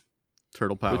episode.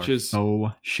 Turtle Power. Which is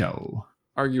show.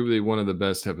 Arguably one of the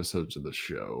best episodes of the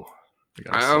show.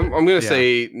 I'm going to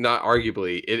say, not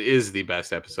arguably, it is the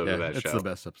best episode of that show. It's the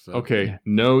best episode. Okay,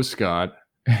 no, Scott.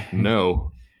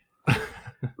 No.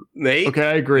 Nate? Okay,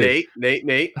 I agree.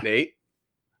 Nate,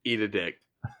 eat a dick.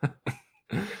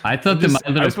 I thought the My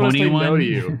Little Pony one. No to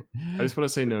you. I just want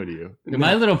to say no to you. The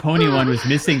My Little Pony one was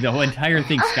missing the whole entire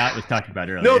thing Scott was talking about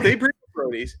earlier. No, they bring up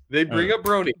bronies. They bring up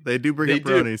bronies. They do bring up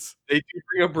bronies. They do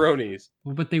bring up bronies.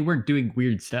 Well, but they weren't doing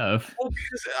weird stuff. Well,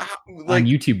 because on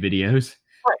YouTube videos.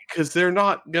 Right, because they're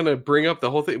not gonna bring up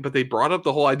the whole thing, but they brought up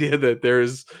the whole idea that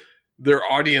their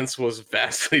audience was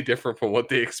vastly different from what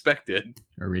they expected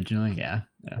Originally, yeah.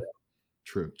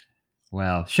 True.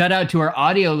 Well, shout out to our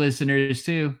audio listeners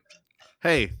too.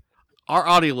 Hey, our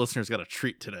audio listeners got a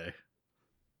treat today.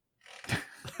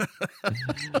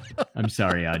 I'm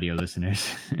sorry, audio listeners.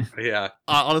 Yeah.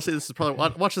 Honestly, this is probably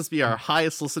watch this be our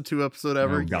highest listened to episode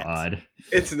ever. Oh God.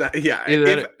 It's not. Yeah.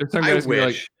 If some I guys be like,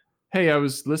 wish. hey, I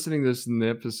was listening to this in the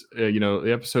episode,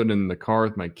 the episode in the car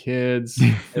with my kids,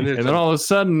 And and then all of a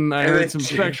sudden I and heard then some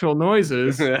Jeremy- sexual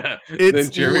noises, It's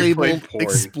Jeremy played labeled porn.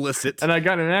 explicit. and I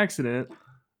got in an accident,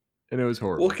 and it was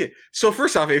horrible. Okay, so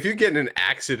first off, if you get in an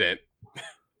accident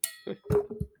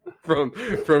from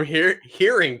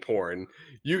hearing porn,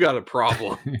 you got a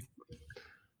problem.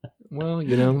 Well,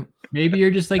 Maybe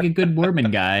you're just like a good Mormon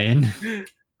guy, and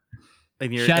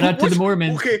shout out to the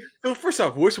Mormons. Okay, so first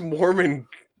off, which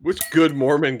good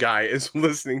Mormon guy is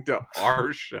listening to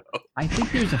our show? I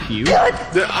think there's a few.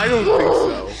 I don't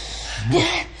think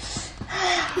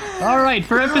so. All right,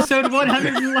 for episode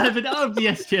 111 of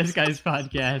the STS Guys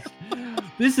podcast,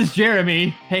 this is Jeremy.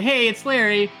 Hey, it's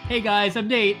Larry. Hey guys, I'm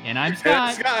Nate, and I'm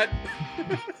Scott. Scott.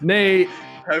 Nate,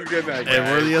 Have a good night, guys. And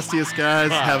we're the STS guys.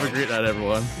 Bye. Have a great night,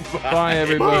 everyone. bye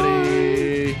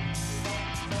everybody.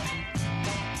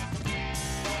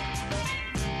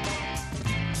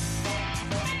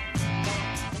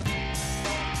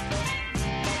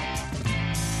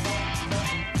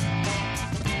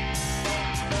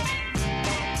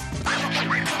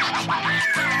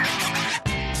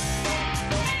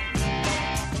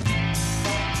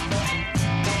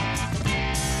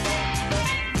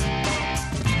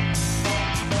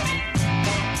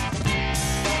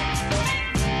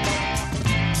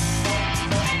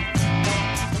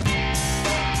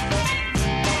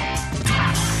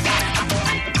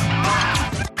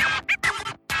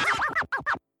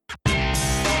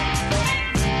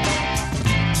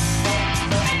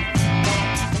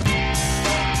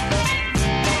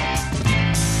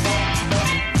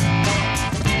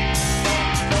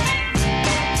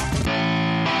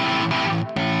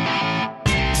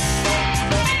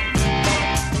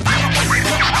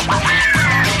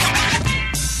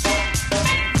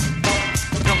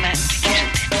 Romantic,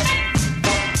 isn't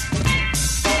it?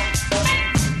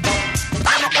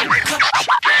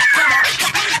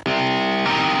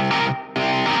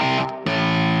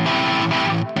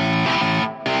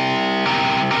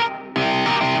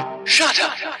 Shut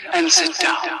up and sit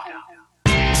down.